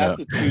 That's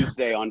a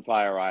Tuesday on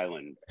Fire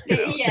Island. You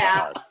know,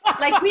 yeah,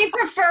 like we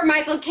prefer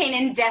Michael Caine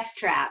in Death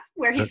Trap,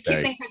 where he's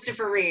kissing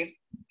Christopher Reeve.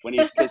 When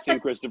he's kissing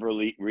Christopher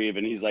Reeve,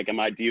 and he's like,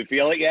 do you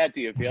feel it yet?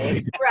 Do you feel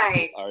it?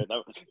 Right. All right,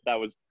 that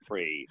was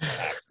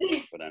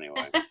pre-accident, but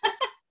anyway.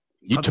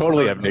 You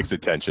totally have Nick's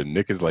attention.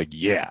 Nick is like,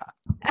 yeah.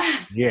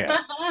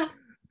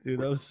 Dude,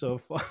 that was so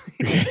funny.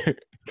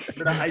 I'm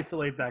going to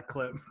isolate that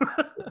clip.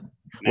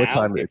 What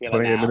time is it?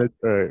 28 minutes?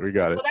 All right, we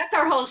got it. Well, that's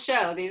our whole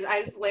show, these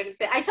isolated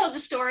things. I told a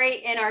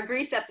story in our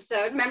Grease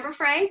episode. Remember,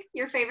 Frank,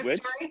 your favorite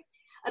story?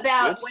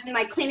 About when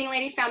my cleaning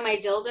lady found my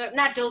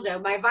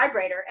my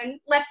vibrator, and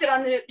left it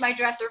on my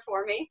dresser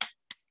for me.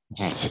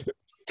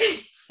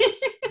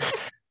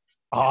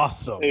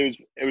 Awesome. It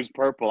was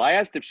purple. I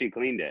asked if she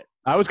cleaned it.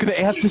 I was going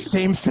to ask the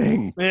same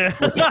thing. Yeah.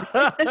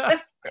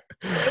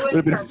 It would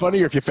have been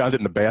funnier if you found it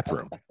in the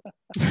bathroom.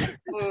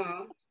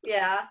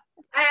 Yeah.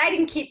 I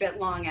didn't keep it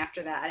long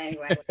after that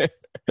anyway.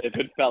 If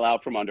it fell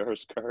out from under her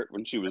skirt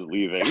when she was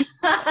leaving.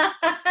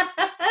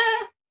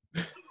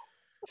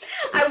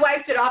 I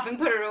wiped it off and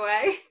put it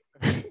away.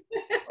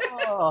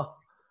 Oh.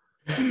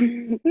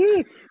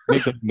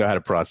 Nick doesn't know how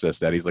to process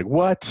that. He's like,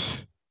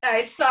 what? All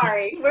right,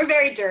 sorry. We're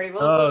very dirty.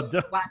 We'll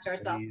watch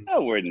ourselves.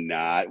 No, we're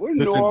not. We're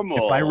Listen,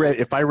 normal.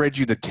 If I read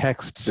you the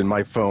texts in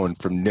my phone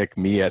from Nick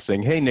Mia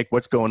saying, hey, Nick,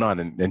 what's going on?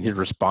 And his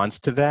response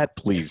to that,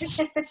 please.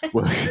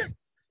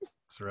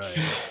 That's right.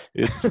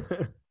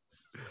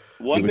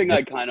 One thing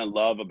I kind of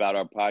love about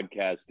our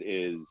podcast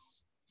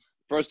is,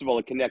 first of all,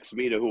 it connects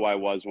me to who I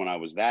was when I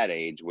was that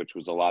age, which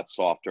was a lot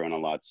softer and a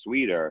lot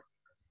sweeter.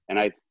 And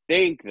I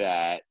think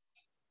that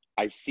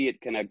I see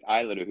it connect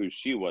Eila to who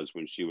she was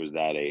when she was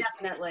that age.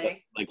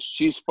 Definitely. Like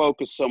she's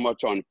focused so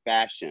much on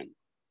fashion,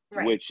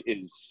 which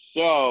is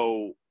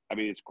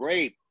it's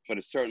great, but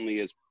it certainly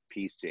is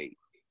PC.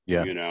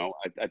 Yeah. You know,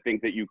 I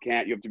think that you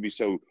have to be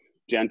so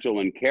gentle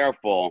and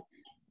careful.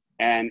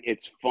 And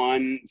it's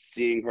fun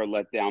seeing her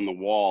let down the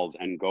walls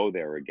and go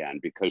there again,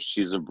 because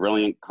she's a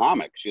brilliant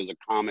comic. She has a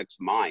comic's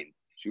mind.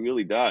 She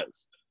really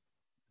does.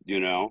 You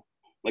know,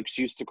 like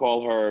she used to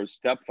call her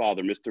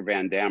stepfather Mr.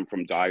 Van Dam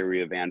from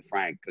Diary of Anne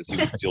Frank because he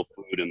would steal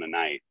food in the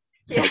night.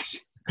 Yeah.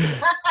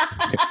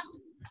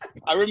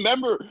 I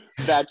remember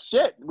that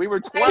shit. We were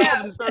 12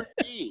 and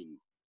 13.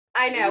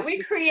 I know.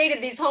 We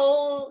created these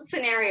whole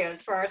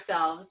scenarios for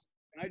ourselves.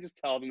 Can I just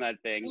tell them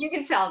that thing? You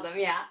can tell them,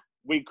 yeah.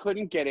 We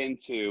couldn't get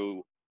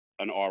into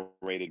an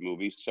R-rated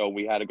movie, so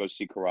we had to go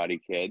see Karate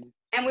Kid.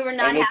 And we were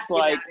not happy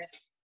about it.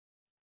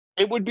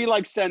 It would be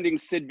like sending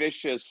Sid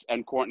Vicious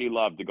and Courtney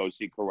Love to go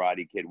see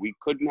Karate Kid. We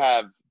couldn't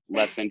have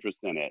less interest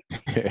in it.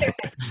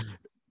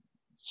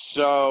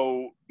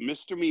 So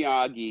Mr.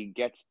 Miyagi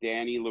gets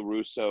Danny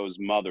LaRusso's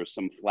mother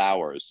some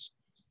flowers,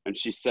 and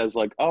she says,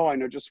 like, oh, I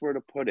know just where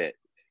to put it.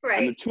 Right.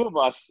 And the two of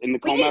us in the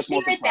we didn't Comac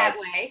hear it that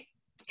multiplex, way.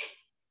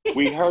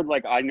 we heard,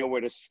 like, I know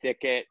where to stick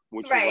it,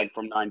 which was, like,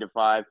 from 9 to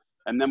 5.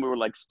 And then we were,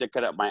 like, stick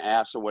it up my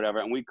ass or whatever.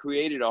 And we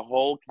created a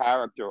whole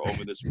character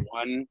over this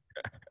one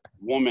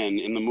woman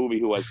in the movie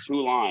who has 2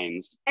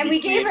 lines. And we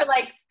gave her,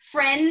 like,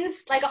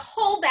 friends, like a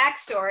whole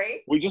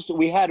backstory.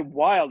 We had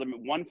wild. I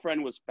mean, one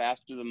friend was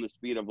faster than the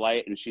speed of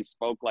light, and she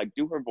spoke, like,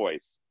 do her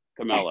voice,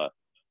 Camilla.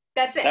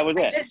 That's it. That was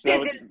I it. just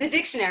did the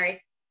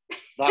dictionary.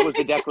 That was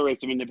the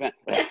Declaration of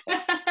Independence.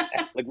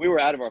 Like, we were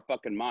out of our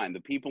fucking mind.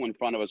 The people in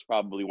front of us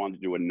probably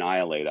wanted to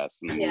annihilate us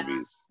in the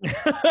movies.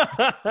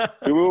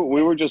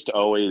 We were just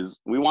always,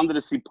 we wanted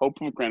to see Pope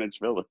of Greenwich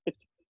Village.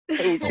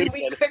 We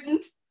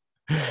couldn't.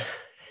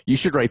 You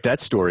should write that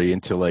story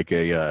into like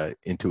a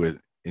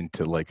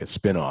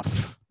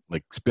spin-off,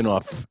 like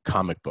spin-off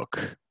comic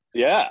book.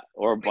 Yeah,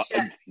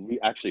 we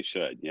actually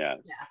should. Yeah.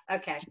 Yeah.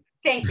 Okay.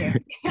 Thank you.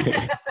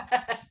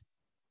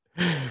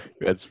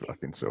 That's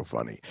fucking so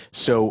funny.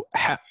 So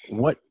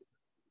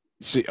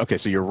so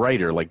you're a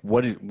writer. Like,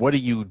 what do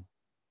you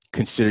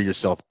consider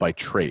yourself by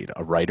trade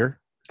a writer?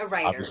 A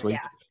writer, obviously.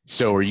 yeah.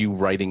 So are you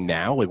writing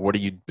now? Like, what are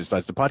you,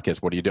 besides the podcast,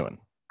 what are you doing?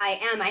 I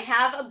am. I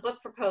have a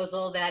book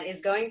proposal that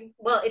is going,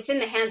 well, it's in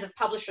the hands of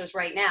publishers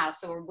right now.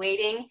 So we're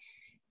waiting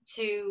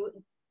to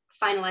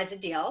finalize a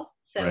deal.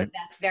 So Right.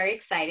 that's very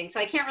exciting. So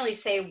I can't really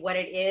say what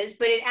it is,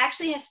 but it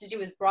actually has to do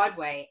with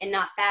Broadway and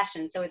not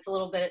fashion. So it's a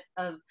little bit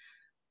of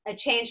a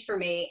change for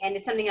me. And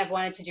it's something I've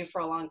wanted to do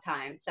for a long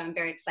time. So I'm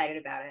very excited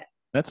about it.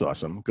 That's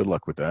awesome. Good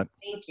luck with that.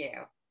 Thank you.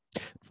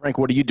 Frank,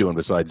 what are you doing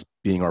besides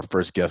being our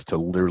first guest to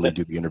literally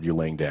do the interview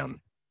laying down?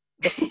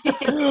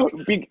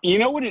 You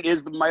know what it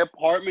is? My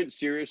apartment,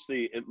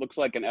 seriously, it looks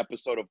like an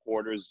episode of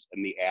Hoarders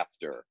in the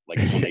After. Like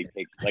when they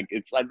take, like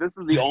it's like this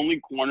is the only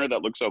corner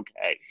that looks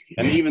okay,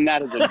 and even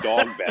that is a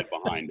dog bed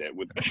behind it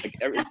with like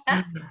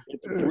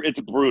it's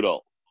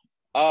brutal.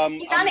 He's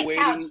on I'm a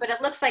waiting. couch, but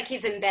it looks like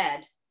he's in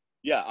bed.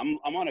 Yeah,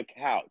 I'm on a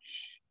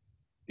couch.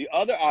 The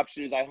other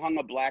option is I hung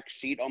a black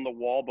sheet on the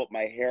wall, but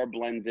my hair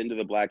blends into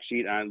the black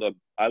sheet, and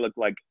I look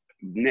like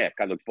Nick.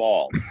 I look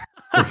bald.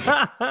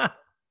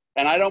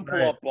 And I don't pull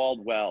Right. off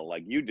bald well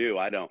like you do.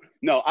 I don't.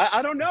 No,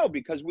 I don't know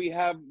because we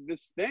have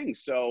this thing.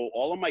 So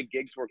all of my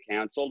gigs were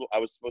canceled. I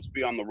was supposed to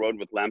be on the road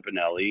with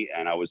Lampanelli,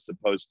 and I was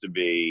supposed to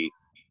be.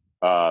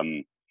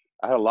 I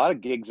had a lot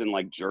of gigs in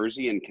like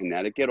Jersey and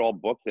Connecticut, all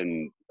booked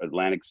in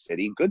Atlantic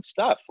City. Good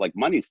stuff, like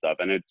money stuff,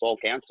 and it's all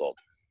canceled.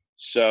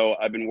 So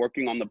I've been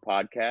working on the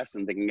podcast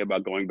and thinking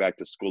about going back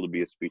to school to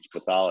be a speech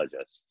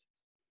pathologist.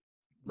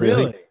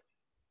 Really?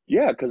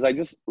 Yeah, because I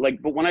just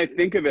like, but when I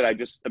think of it, I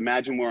just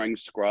imagine wearing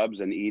scrubs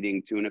and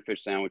eating tuna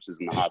fish sandwiches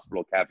in the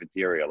hospital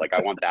cafeteria. Like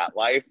I want that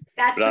life,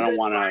 That's but I the don't good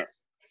want part.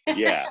 to.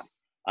 Yeah,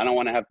 I don't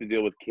want to have to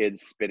deal with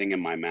kids spitting in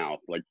my mouth.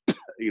 Like,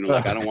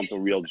 like I don't want the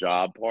real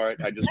job part.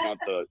 I just want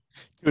the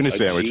Tuna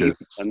sandwiches.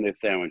 Jeep and the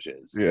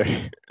sandwiches. Yeah.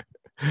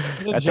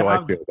 That's how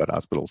I feel about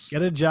hospitals.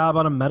 Get a job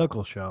on a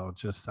medical show.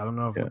 Just I don't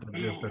know if,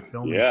 if they're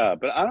filming. Yeah,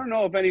 but I don't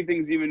know if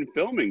anything's even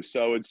filming.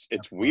 So it's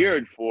That's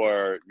weird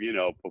for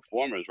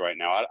performers right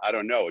now. I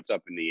don't know. It's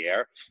up in the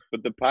air.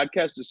 But the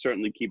podcast is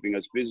certainly keeping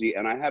us busy,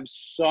 and I have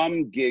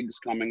some gigs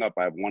coming up.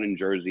 I have one in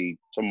Jersey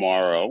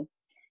tomorrow,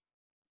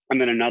 and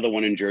then another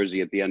one in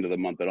Jersey at the end of the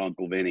month at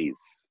Uncle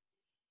Vinny's.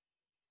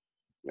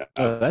 Yeah,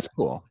 That's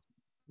cool.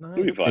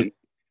 it'll be fun.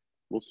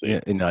 We'll see. Yeah,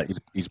 in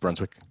East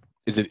Brunswick.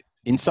 Is it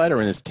inside or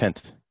in his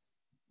tent?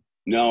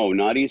 No,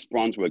 not East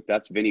Brunswick.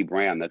 That's Vinny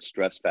Brand. That's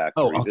Stress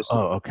Factory.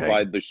 Okay.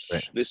 By the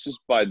This is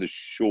by the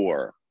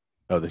shore.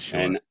 Oh, the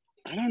shore. And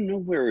I don't know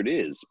where it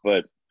is,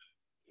 but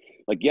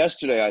like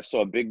yesterday, I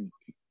saw a big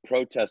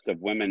protest of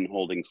women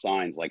holding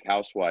signs like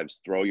 "Housewives,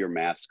 throw your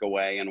mask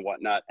away" and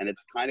whatnot. And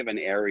it's kind of an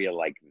area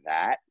like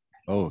that.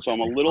 Oh, So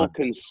I'm a little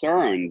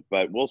concerned,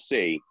 but we'll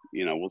see.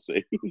 We'll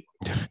see.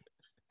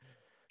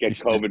 Get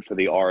COVID for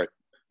the art.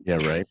 Yeah,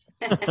 right.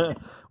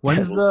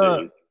 When's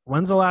We'll see.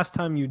 When's the last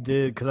time you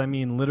did? Because I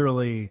mean,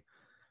 literally,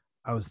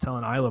 I was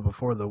telling Eila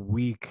before, the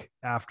week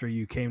after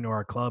you came to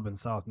our club in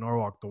South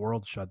Norwalk, the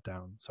world shut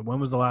down. So when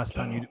was the last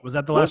time you? Was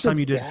that the last time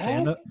you did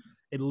stand up?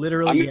 It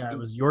literally, it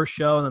was your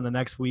show, and then the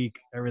next week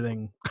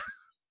everything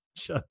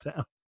shut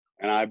down.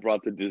 And I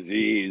brought the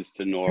disease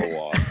to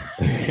Norwalk.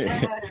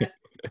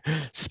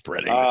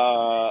 Spreading.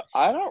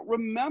 I don't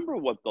remember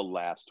what the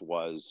last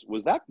was.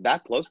 Was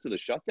that close to the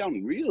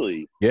shutdown?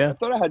 Really? Yeah. I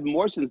thought I had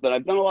more since then.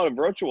 I've done a lot of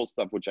virtual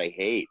stuff, which I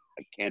hate.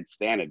 I can't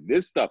stand it.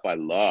 This stuff I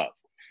love.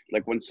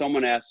 Like when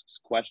someone asks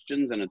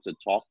questions and it's a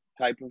talk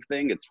type of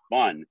thing, it's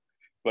fun.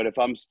 But if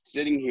I'm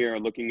sitting here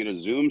looking at a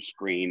Zoom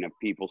screen of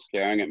people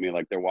staring at me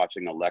like they're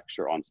watching a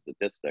lecture on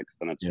statistics,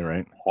 then it's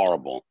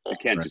horrible. I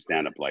can't just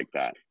stand up like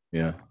that.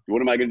 Yeah.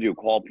 What am I going to do?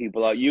 Call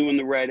people out? You in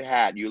the red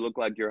hat. You look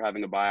like you're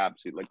having a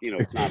biopsy. Like,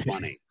 it's not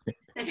funny.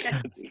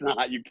 It's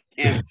not. You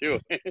can't do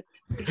it.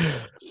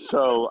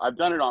 So I've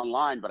done it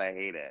online, but I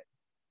hate it.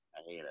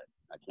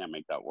 I can't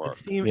make that work.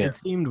 It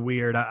seemed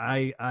weird.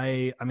 I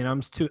mean,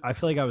 I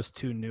feel like I was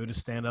too new to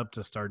stand up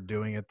to start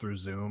doing it through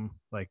Zoom.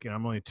 Like,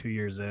 I'm only 2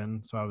 years in,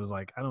 so I was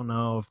like, I don't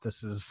know if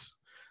this is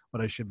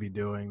what I should be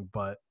doing.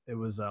 But it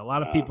was a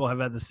lot of people have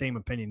had the same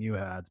opinion you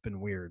had. It's been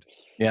weird.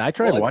 Yeah, I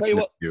tried watching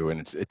it too, and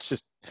it's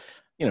just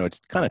it's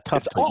kind of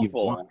tough to even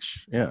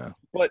watch. Yeah.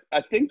 But I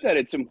think that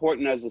it's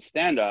important as a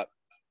stand-up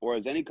or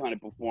as any kind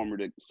of performer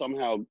to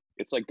somehow,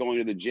 it's like going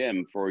to the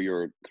gym for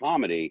your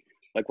comedy.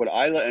 Like what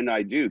Eila and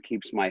I do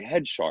keeps my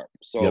head sharp.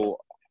 So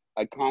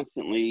I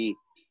constantly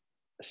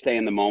stay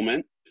in the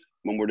moment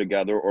when we're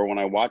together, or when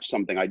I watch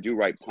something, I do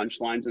write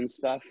punchlines and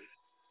stuff.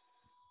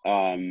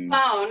 Phone.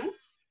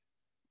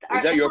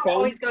 Is that your phone?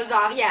 Always goes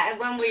off. Yeah,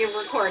 when we're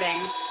recording.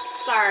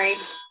 Sorry.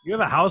 You have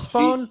a house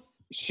phone?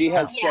 She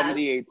has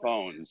 78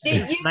 phones.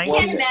 You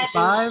can't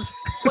imagine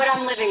what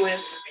I'm living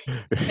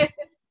with.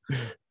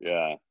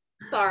 Yeah.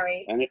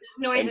 Sorry. There's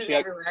noises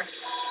everywhere.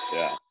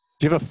 Yeah.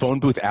 Do you have a phone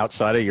booth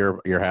outside of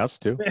your house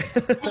too?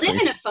 I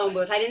live in a phone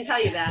booth. I didn't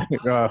tell you that.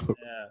 Yeah,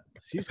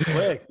 she's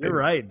quick. You're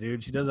right,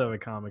 dude. She does have a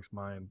comics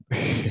mind.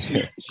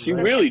 She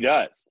really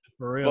does.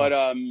 For real.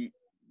 But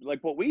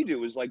like what we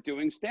do is like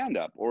doing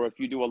stand-up, or if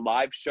you do a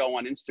live show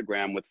on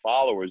Instagram with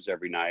followers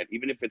every night,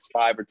 even if it's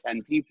 5 or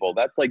 10 people,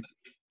 that's like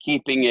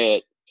keeping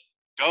it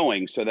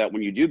going so that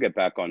when you do get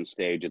back on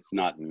stage, it's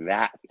not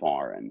that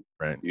foreign.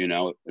 Right. You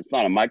know, it's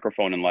not a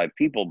microphone and live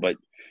people, but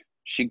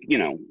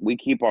we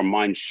keep our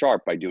minds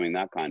sharp by doing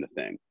that kind of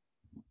thing.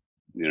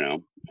 You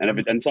know,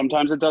 and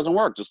sometimes it doesn't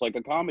work, just like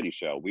a comedy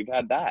show. We've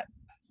had that.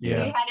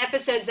 Yeah. We had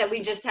episodes that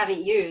we just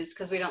haven't used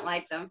because we don't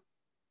like them.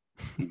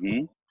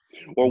 Mm-hmm.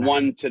 Or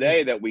one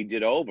today that we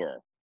did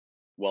over.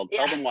 Well,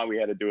 tell Yeah. them why we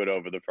had to do it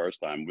over the first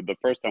time. The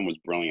first time was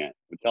brilliant.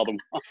 But tell them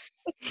why.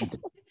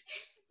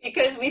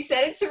 Because we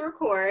set it to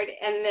record,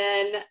 and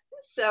then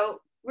so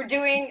we're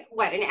doing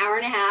an hour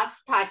and a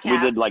half podcast. We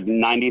did like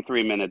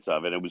 93 minutes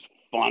of it. It was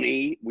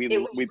funny. We It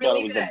was thought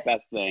really it was good. the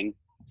best thing.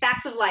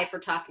 Facts of life we're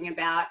talking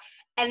about.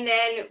 And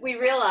then we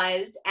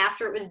realized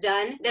after it was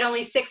done that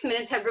only 6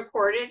 minutes had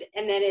recorded,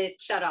 and then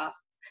it shut off.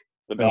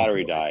 The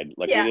battery died.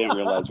 Like Yeah. we didn't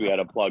realize we had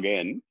to plug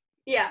in.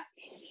 Yeah.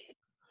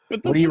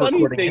 But What are the you funny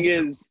recording thing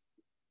into? is,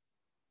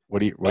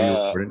 What are you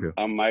recording to?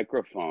 a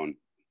microphone.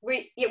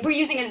 We're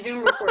using a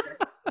Zoom recorder.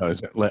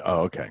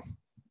 Okay.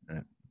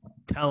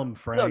 Tell him,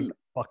 Frank.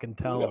 Fucking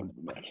tell him.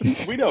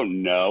 We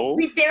don't know.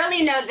 We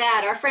barely know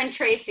that. Our friend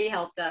Tracy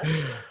helped us.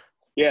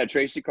 Yeah,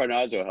 Tracy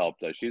Carnazzo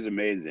helped us. She's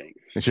amazing.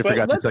 And she But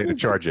forgot to let's tell you to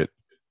just- charge it.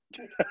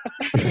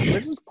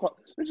 Let's just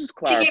She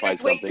clarify gave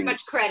us way too something.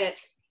 much credit.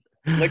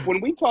 Like when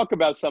we talk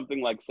about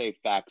something like, say,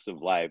 Facts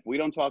of Life, we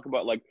don't talk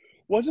about like,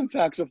 wasn't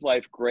Facts of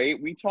Life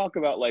great? We talk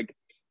about like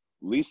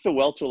Lisa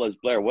Welcher as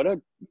Blair. What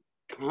a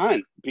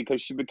cunt,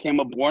 because she became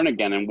a born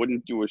again and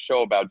wouldn't do a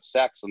show about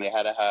sex, and they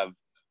had to have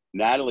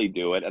Natalie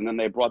do it, and then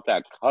they brought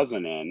that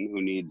cousin in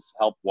who needs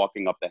help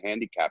walking up the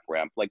handicap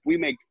ramp. Like, we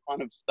make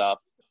fun of stuff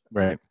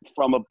Right.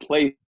 from a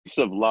place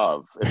of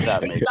love, if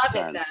that We makes love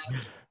sense. it though.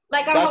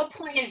 Like our whole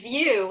point of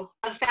view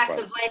of Facts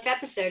Right. of Life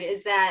episode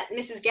is that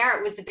Mrs.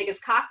 Garrett was the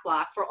biggest cock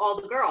block for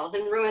all the girls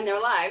and ruined their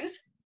lives.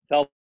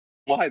 Tell them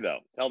why, though.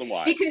 Tell them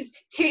why. Because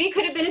Tootie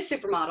could have been a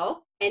supermodel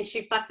and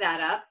she fucked that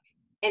up.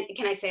 And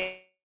can I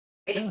say?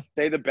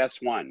 Say the best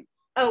one.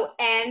 Oh,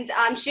 and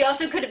she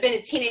also could have been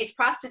a teenage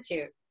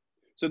prostitute.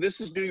 So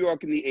this is New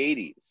York in the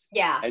 80s.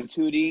 Yeah. And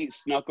Tootie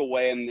snuck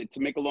away, and to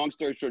make a long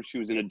story short, she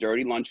was in a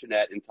dirty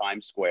luncheonette in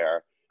Times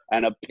Square,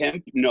 and a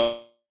pimp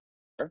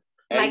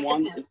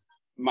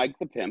Mike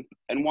the pimp,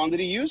 and wanted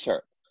to use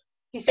her.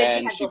 He said she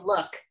And had the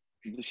look.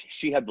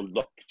 She had the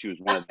look. She was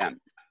one of them.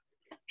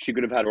 She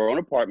could have had her own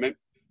apartment.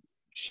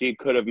 She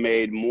could have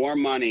made more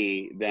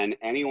money than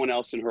anyone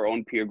else in her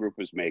own peer group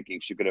was making.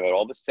 She could have had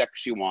all the sex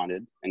she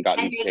wanted and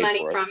gotten And paid made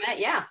money for from it,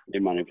 yeah.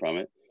 Made money from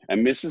it.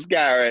 And Mrs.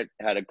 Garrett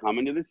had to come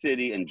into the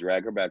city and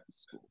drag her back to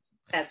school.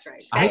 That's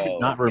right. I That's did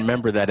not good.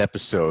 remember that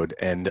episode,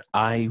 and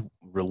I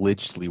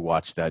religiously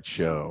watched that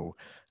show.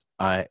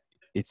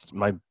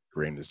 My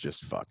brain is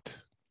just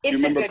fucked. Do you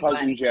It's a remember good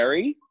Cousin one.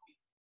 Jerry?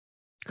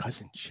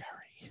 Cousin Jerry.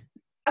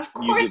 Of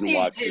course didn't you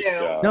watch the do.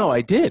 show. No, I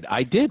did.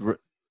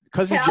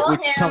 Cousin Tell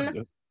Jerry.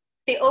 him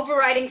the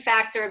overriding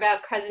factor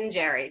about Cousin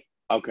Jerry.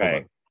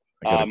 Okay.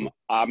 I gotta go.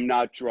 I'm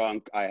not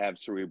drunk. I have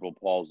cerebral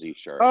palsy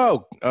shirt.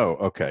 Oh,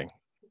 okay.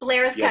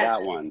 Blair's yeah, that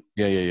cousin. one.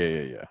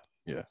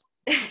 Yeah.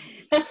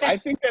 I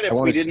think that if I we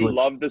wanna didn't slip-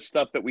 love the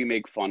stuff that we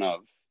make fun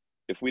of,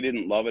 if we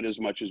didn't love it as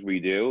much as we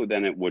do,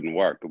 then it wouldn't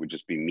work. It would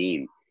just be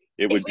mean.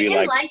 It would If we be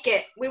didn't like, like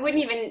it, we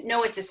wouldn't even know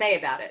what to say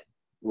about it.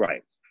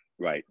 right.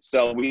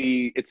 So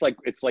it's like,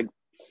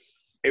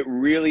 it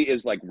really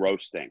is like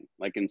roasting.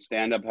 Like in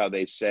stand-up, how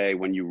they say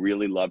when you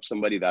really love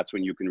somebody, that's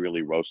when you can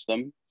really roast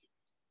them.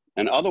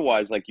 And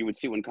otherwise, like you would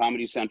see when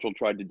Comedy Central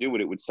tried to do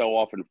it, it would so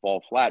often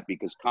fall flat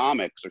because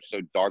comics are so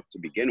dark to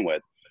begin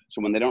with.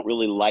 So when they don't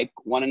really like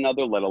one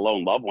another, let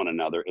alone love one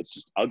another, it's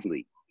just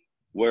ugly.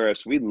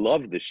 Whereas we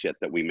love the shit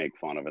that we make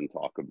fun of and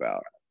talk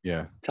about.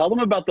 Yeah. Tell them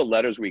about the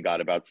letters we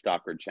got about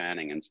Stockard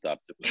Channing and stuff.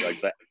 It was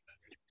like that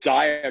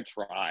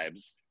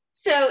diatribes.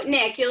 So,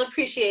 Nick, you'll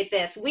appreciate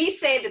this. We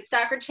say that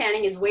Stockard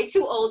Channing is way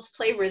too old to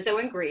play Rizzo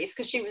in Grease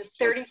because she was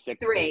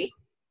 33.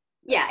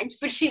 Yeah,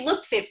 but she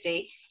looked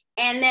 50.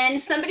 And then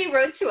somebody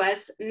wrote to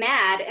us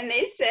mad, and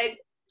they said,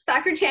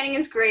 Stockard Channing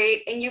is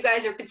great, and you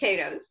guys are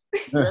potatoes.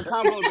 They're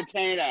combo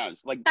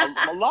potatoes. Like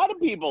a lot of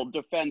people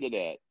defended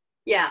it.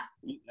 Yeah.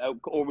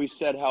 Or we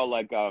said how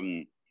like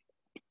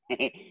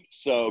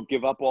so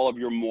give up all of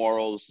your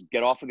morals,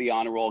 get off of the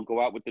honor roll,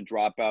 go out with the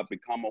dropout,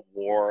 become a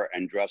whore,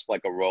 and dress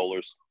like a roller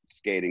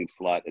skating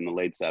slut in the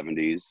late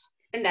 70s.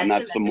 And that's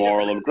the message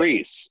moral the of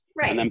Grease.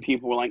 Right. And then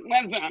people were like,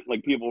 "What's that?"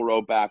 Like people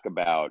wrote back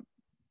about,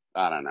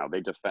 I don't know,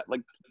 they defend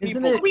like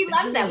Isn't people, it- We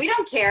love that. We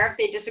don't care if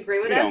they disagree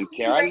with we us. don't We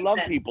care. I embrace love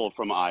it. people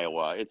from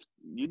Iowa. It's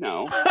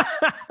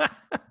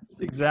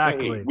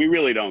Exactly. we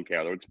really don't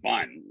care though. It's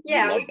fun.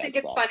 Yeah, love we that think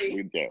it's stuff. funny.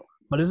 We do.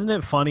 But isn't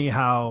it funny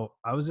how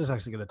I was just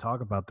actually going to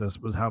talk about this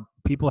was how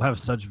people have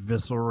such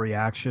visceral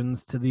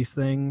reactions to these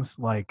things.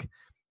 Like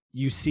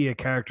you see a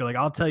character, like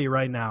I'll tell you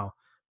right now,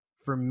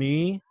 for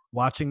me,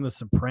 watching The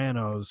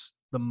Sopranos,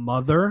 the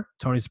mother,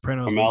 Tony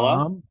Soprano's Carmela?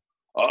 mom,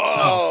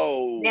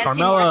 Oh, Nancy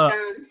Carmela-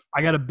 Marchand.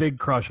 I got a big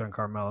crush on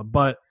Carmela,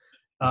 but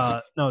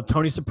no,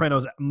 Tony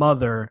Soprano's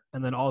mother,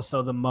 and then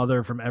also the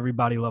mother from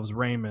Everybody Loves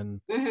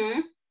Raymond Mm-hmm.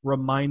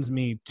 reminds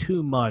me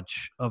too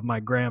much of my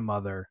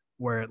grandmother,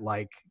 where it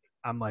like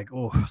I'm like,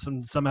 oh,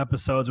 some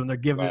episodes when they're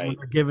giving Right. when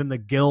they're given the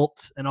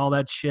guilt and all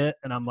that shit,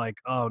 and I'm like,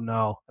 oh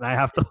no, and I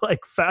have to like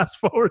fast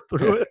forward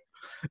through it.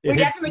 We're It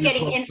hits definitely me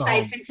getting close to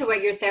insights into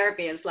what your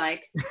therapy is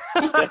like.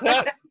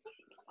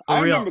 I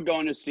real. remember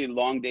going to see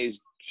Long Day's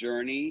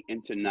Journey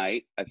into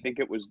Night. I think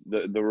it was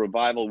the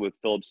revival with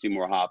Philip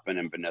Seymour Hoffman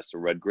and Vanessa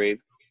Redgrave.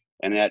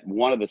 And at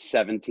one of the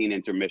 17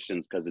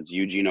 intermissions, because it's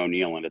Eugene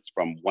O'Neill and it's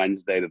from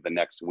Wednesday to the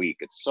next week.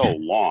 It's so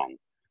long.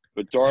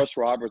 But Doris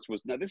Roberts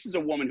was, now this is a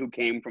woman who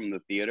came from the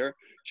theater.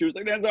 She was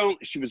like,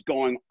 she was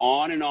going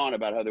on and on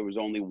about how there was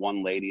only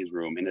one ladies'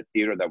 room in a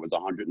theater that was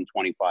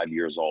 125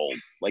 years old.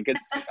 Like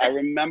I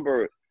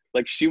remember,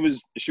 like she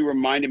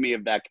reminded me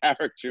of that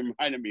character. She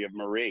reminded me of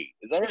Marie.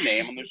 Is that her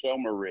name on the show,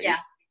 Marie? Yeah.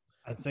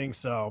 I think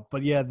so,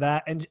 but yeah,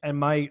 that and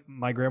my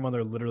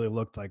grandmother literally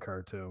looked like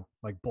her too,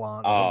 like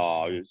blonde.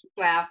 Oh,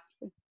 Wow.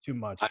 Too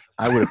much.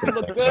 I would have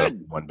Look been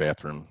good. one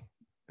bathroom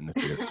in the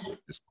theater,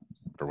 just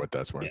for what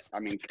that's worth. I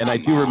mean, And I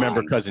come do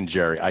remember on. Cousin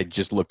Jerry. I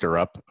just looked her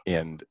up,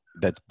 and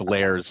that's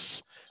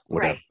Blair's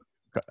whatever.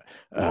 Right.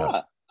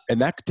 Yeah, And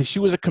that she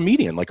was a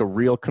comedian, like a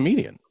real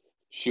comedian.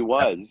 she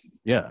was.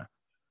 Yeah,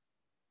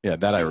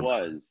 that I She remember.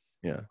 was.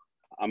 Yeah.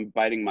 I'm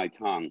biting my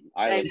tongue.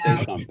 I Isla, say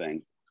know.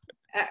 something.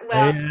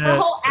 Well, Say her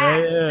whole it, say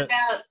act was it.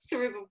 about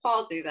cerebral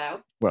palsy, though.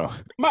 Well,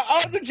 My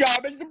other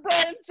job is a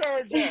brain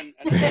surgeon.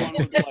 And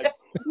everyone was like,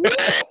 woo!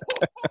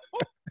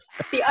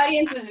 The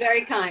audience was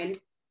very kind.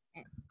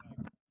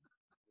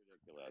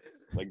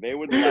 Ridiculous. Like they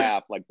would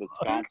laugh, like the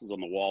sconces on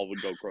the wall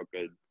would go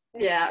crooked.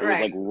 Yeah, It was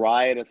right. like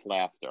riotous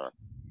laughter.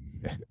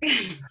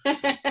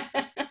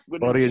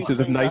 audiences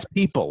of nice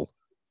people.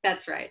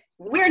 That's right.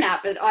 We're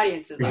not, but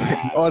audiences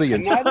are.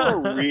 Audience. And neither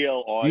a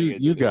real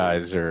audience. You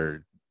guys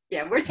are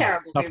Yeah, we're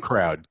terrible. tough people.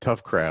 crowd.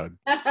 Tough crowd.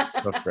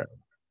 Tough crowd.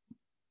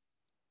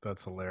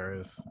 That's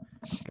hilarious,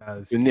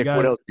 guys. And Nick, you what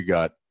guys- else you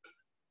got?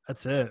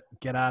 That's it.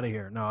 Get out of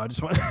here. No, I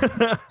just want.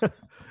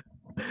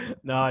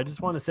 No, I just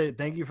want to say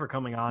thank you for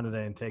coming on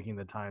today and taking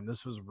the time.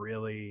 This was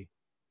really,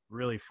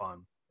 really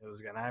fun. It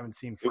was good. I haven't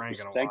seen Frank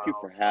in a while. Thank you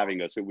for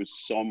having us. It was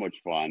so much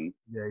fun.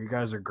 Yeah, you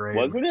guys are great.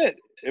 Wasn't it?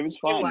 It was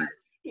fun. It was.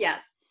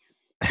 Yes.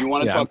 Do you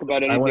want to Yeah, talk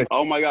about I anything? wanna-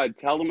 Oh my God,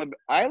 tell them about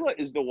Isla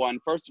is the one.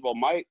 First of all,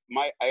 I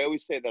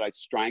always say that I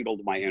strangled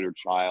my inner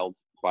child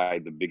by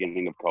the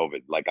beginning of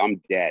COVID. Like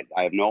I'm dead.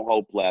 I have no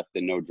hope left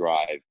and no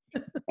drive.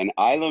 And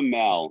Eila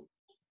Mell,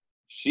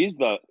 she's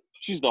the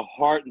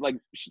heart, like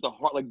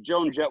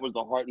Joan Jett was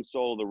the heart and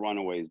soul of the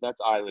Runaways. That's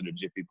Isla to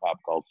JiffyPop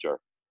Culture.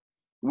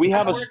 We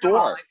have a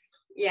store.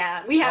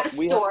 Yeah, we have a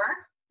store,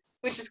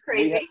 which is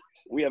crazy.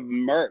 We have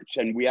merch,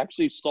 and we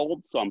actually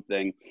sold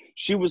something.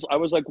 I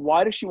was like,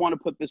 why does she want to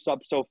put this up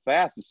so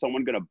fast? Is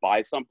someone going to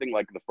buy something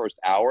like the first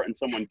hour? And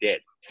someone did.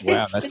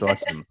 Wow, that's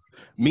awesome.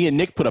 Me and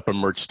Nick put up a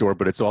merch store,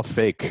 but it's all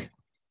fake.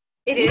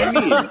 It is.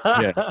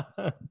 Yeah.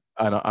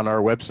 On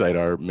our website,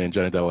 our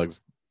Mangina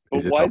Dialogues.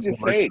 But why is it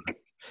fake?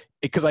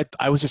 Because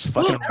I was just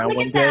fucking Oh, around look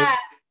one at day.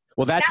 that.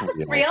 Well, that's That looks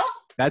real. real.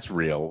 That's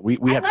real. We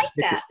I have like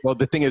stickers. that. Well,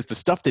 the thing is, the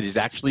stuff that is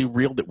actually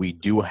real that we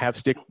do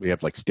have we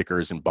have like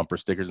stickers and bumper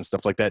stickers and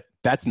stuff like that.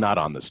 That's not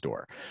on the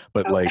store.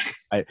 But like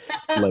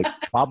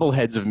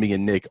bobbleheads of me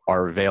and Nick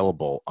are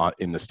available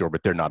in the store,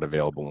 but they're not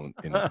available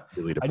in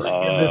really. I just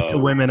give this to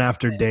women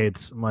after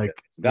dates. I'm like,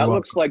 That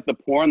looks like the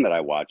porn that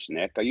I watch,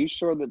 Nick. Are you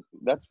sure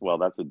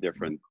that's a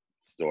different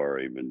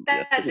story?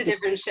 That's a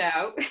different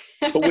show.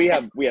 But we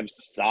have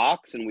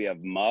socks and we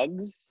have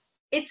mugs.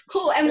 It's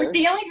cool. And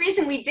the only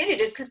reason we did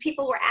it is because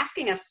people were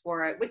asking us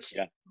for it, which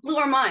blew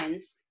our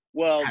minds.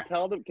 Well,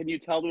 can you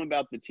tell them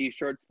about the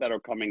t-shirts that are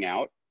coming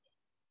out?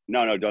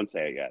 No, don't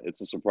say it yet.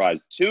 It's a surprise.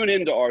 Tune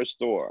into our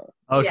store.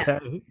 Okay. Yeah.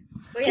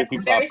 Well, yeah,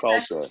 some very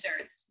special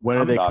shirts. When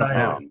are they coming .com.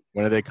 out?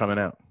 When are they coming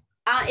out?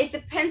 It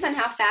depends on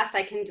how fast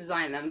I can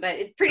design them, but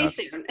it's pretty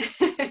soon.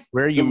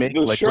 Where are you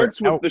making the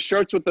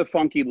shirts with the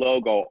funky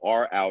logo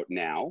are out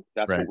now.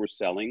 That's what we're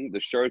selling. The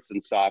shirts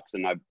and socks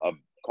and a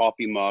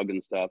coffee mug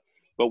and stuff.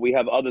 But we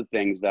have other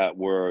things that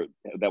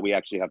we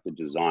actually have to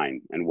design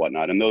and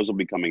whatnot, and those will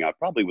be coming out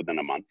probably within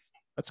a month.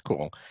 That's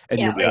cool. And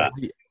are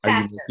you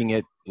making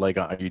it like?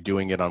 Are you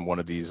doing it on one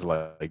of these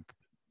like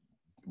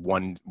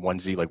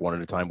onesie, like one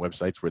at a time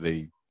websites where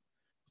they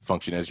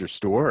function as your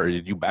store, or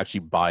did you actually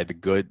buy the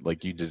good,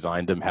 like you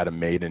designed them, had them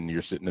made, and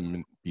you're sitting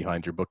them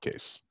behind your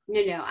bookcase?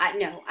 No,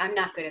 I'm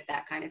not good at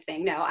that kind of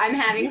thing. No, I'm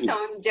having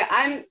someone.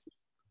 I'm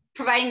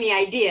providing the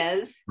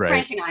ideas,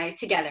 Frank and I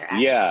together.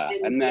 Actually. Yeah,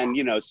 and then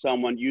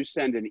you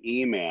send an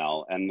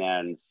email, and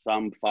then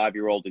some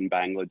 5-year-old in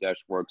Bangladesh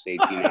works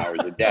 18 hours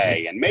a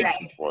day and makes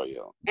it for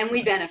you. And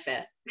we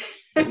benefit.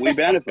 We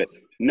benefit.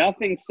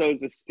 Nothing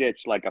sews a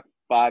stitch like a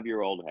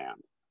 5-year-old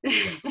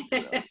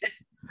hand.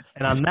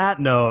 And on that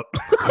note,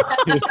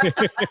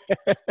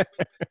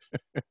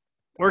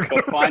 we're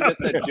going to find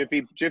us at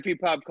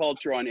JiffyPop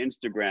Culture on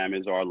Instagram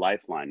is our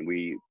lifeline.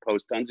 We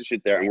post tons of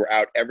shit there, and we're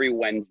out every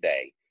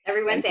Wednesday.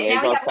 Every Wednesday. And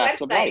now we have a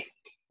website.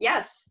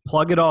 Yes.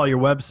 Plug it all. Your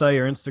website,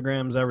 your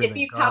Instagrams,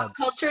 everything.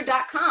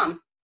 JiffyPopCulture.com.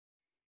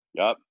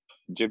 Yep.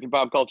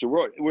 JiffyPop Culture.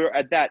 We're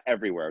at that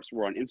everywhere. So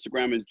we're on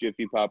Instagram as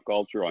JiffyPop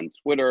Culture, on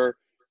Twitter,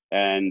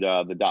 and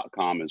the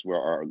 .com is where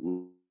our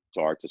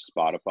are to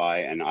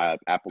Spotify and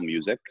Apple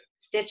Music,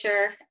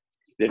 Stitcher.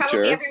 Stitcher.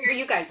 Probably everywhere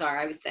you guys are,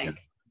 I would think.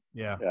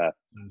 Yeah. Yeah.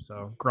 And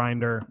so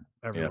Grinder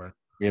everywhere.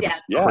 We have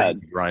Yeah. a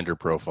great Grinder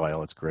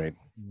profile. It's great.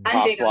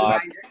 I'm big on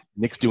Pop-Lock. Grindr.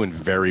 Nick's doing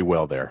very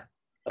well there.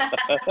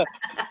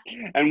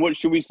 And what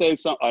should we say?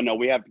 Oh no,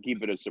 we have to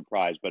keep it a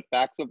surprise. But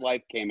Facts of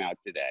Life came out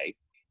today,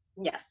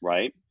 Yes.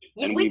 right?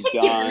 Yeah, And we we've could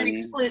give them done- an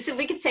exclusive.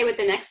 We could say what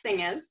the next thing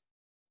is.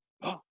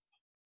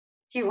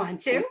 Do you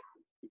want to?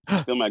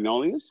 Still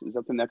Magnolias? Is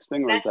that the next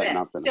thing, or That's is that it.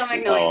 not the Still next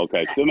thing? Magnolias Oh, is okay.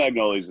 next. Still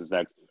Magnolias is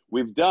next.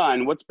 We've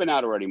done what's been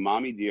out already.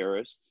 Mommy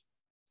Dearest,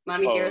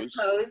 Mommy Dearest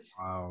Pose.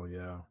 Oh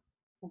yeah.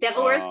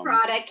 Devil Wears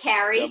Prada,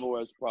 Carrie. Devil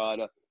Wears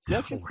Prada.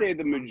 Let's just say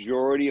the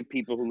majority of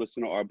people who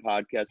listen to our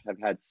podcast have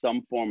had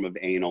some form of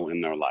anal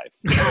in their life.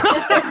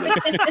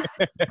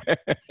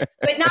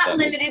 But not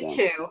limited sense.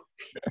 to.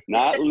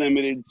 Not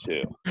limited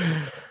to.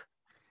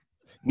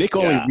 Nick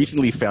only Yeah.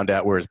 recently found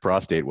out where his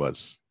prostate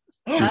was.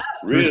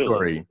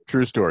 Really?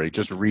 True story.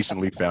 Just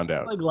recently found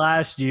out. Like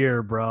last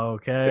year, bro.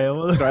 Okay.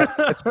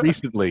 That's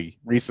recently.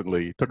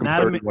 It took him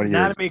 31 years.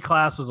 Anatomy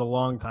class was a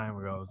long time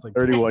ago. It's like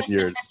 31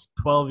 years.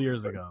 12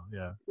 years ago.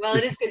 Yeah. Well,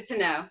 it is good to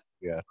know.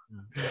 Yeah.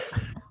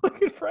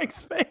 Look at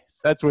Frank's face.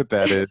 That's what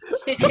that is.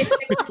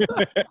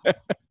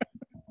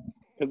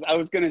 Because I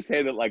was going to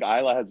say that, like,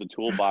 Eila has a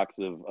toolbox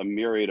of a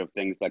myriad of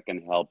things that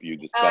can help you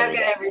Oh, discover I've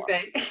got that more.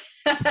 everything.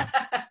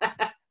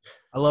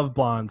 I love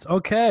blondes.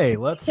 Okay,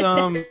 let's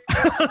Scored.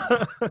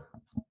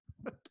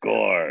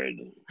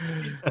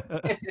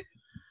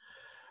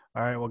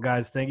 All right, well,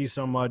 guys, thank you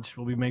so much.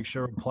 We'll make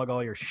sure we plug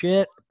all your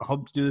shit. I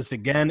hope to do this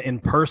again in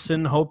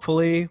person,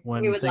 hopefully,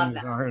 when We would love things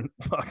that. aren't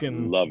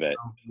fucking Love it.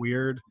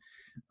 weird.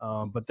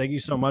 But thank you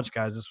so much,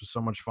 guys. This was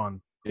so much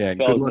fun. Yeah. And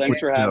Fellas, good luck thanks with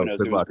for the having show. us.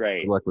 Good It was luck.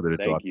 great. Good luck with it.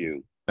 It's Thank awesome.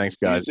 you. Thanks,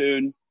 See you guys.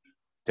 soon.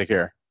 Take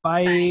care.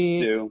 Bye.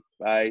 You too.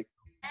 Bye.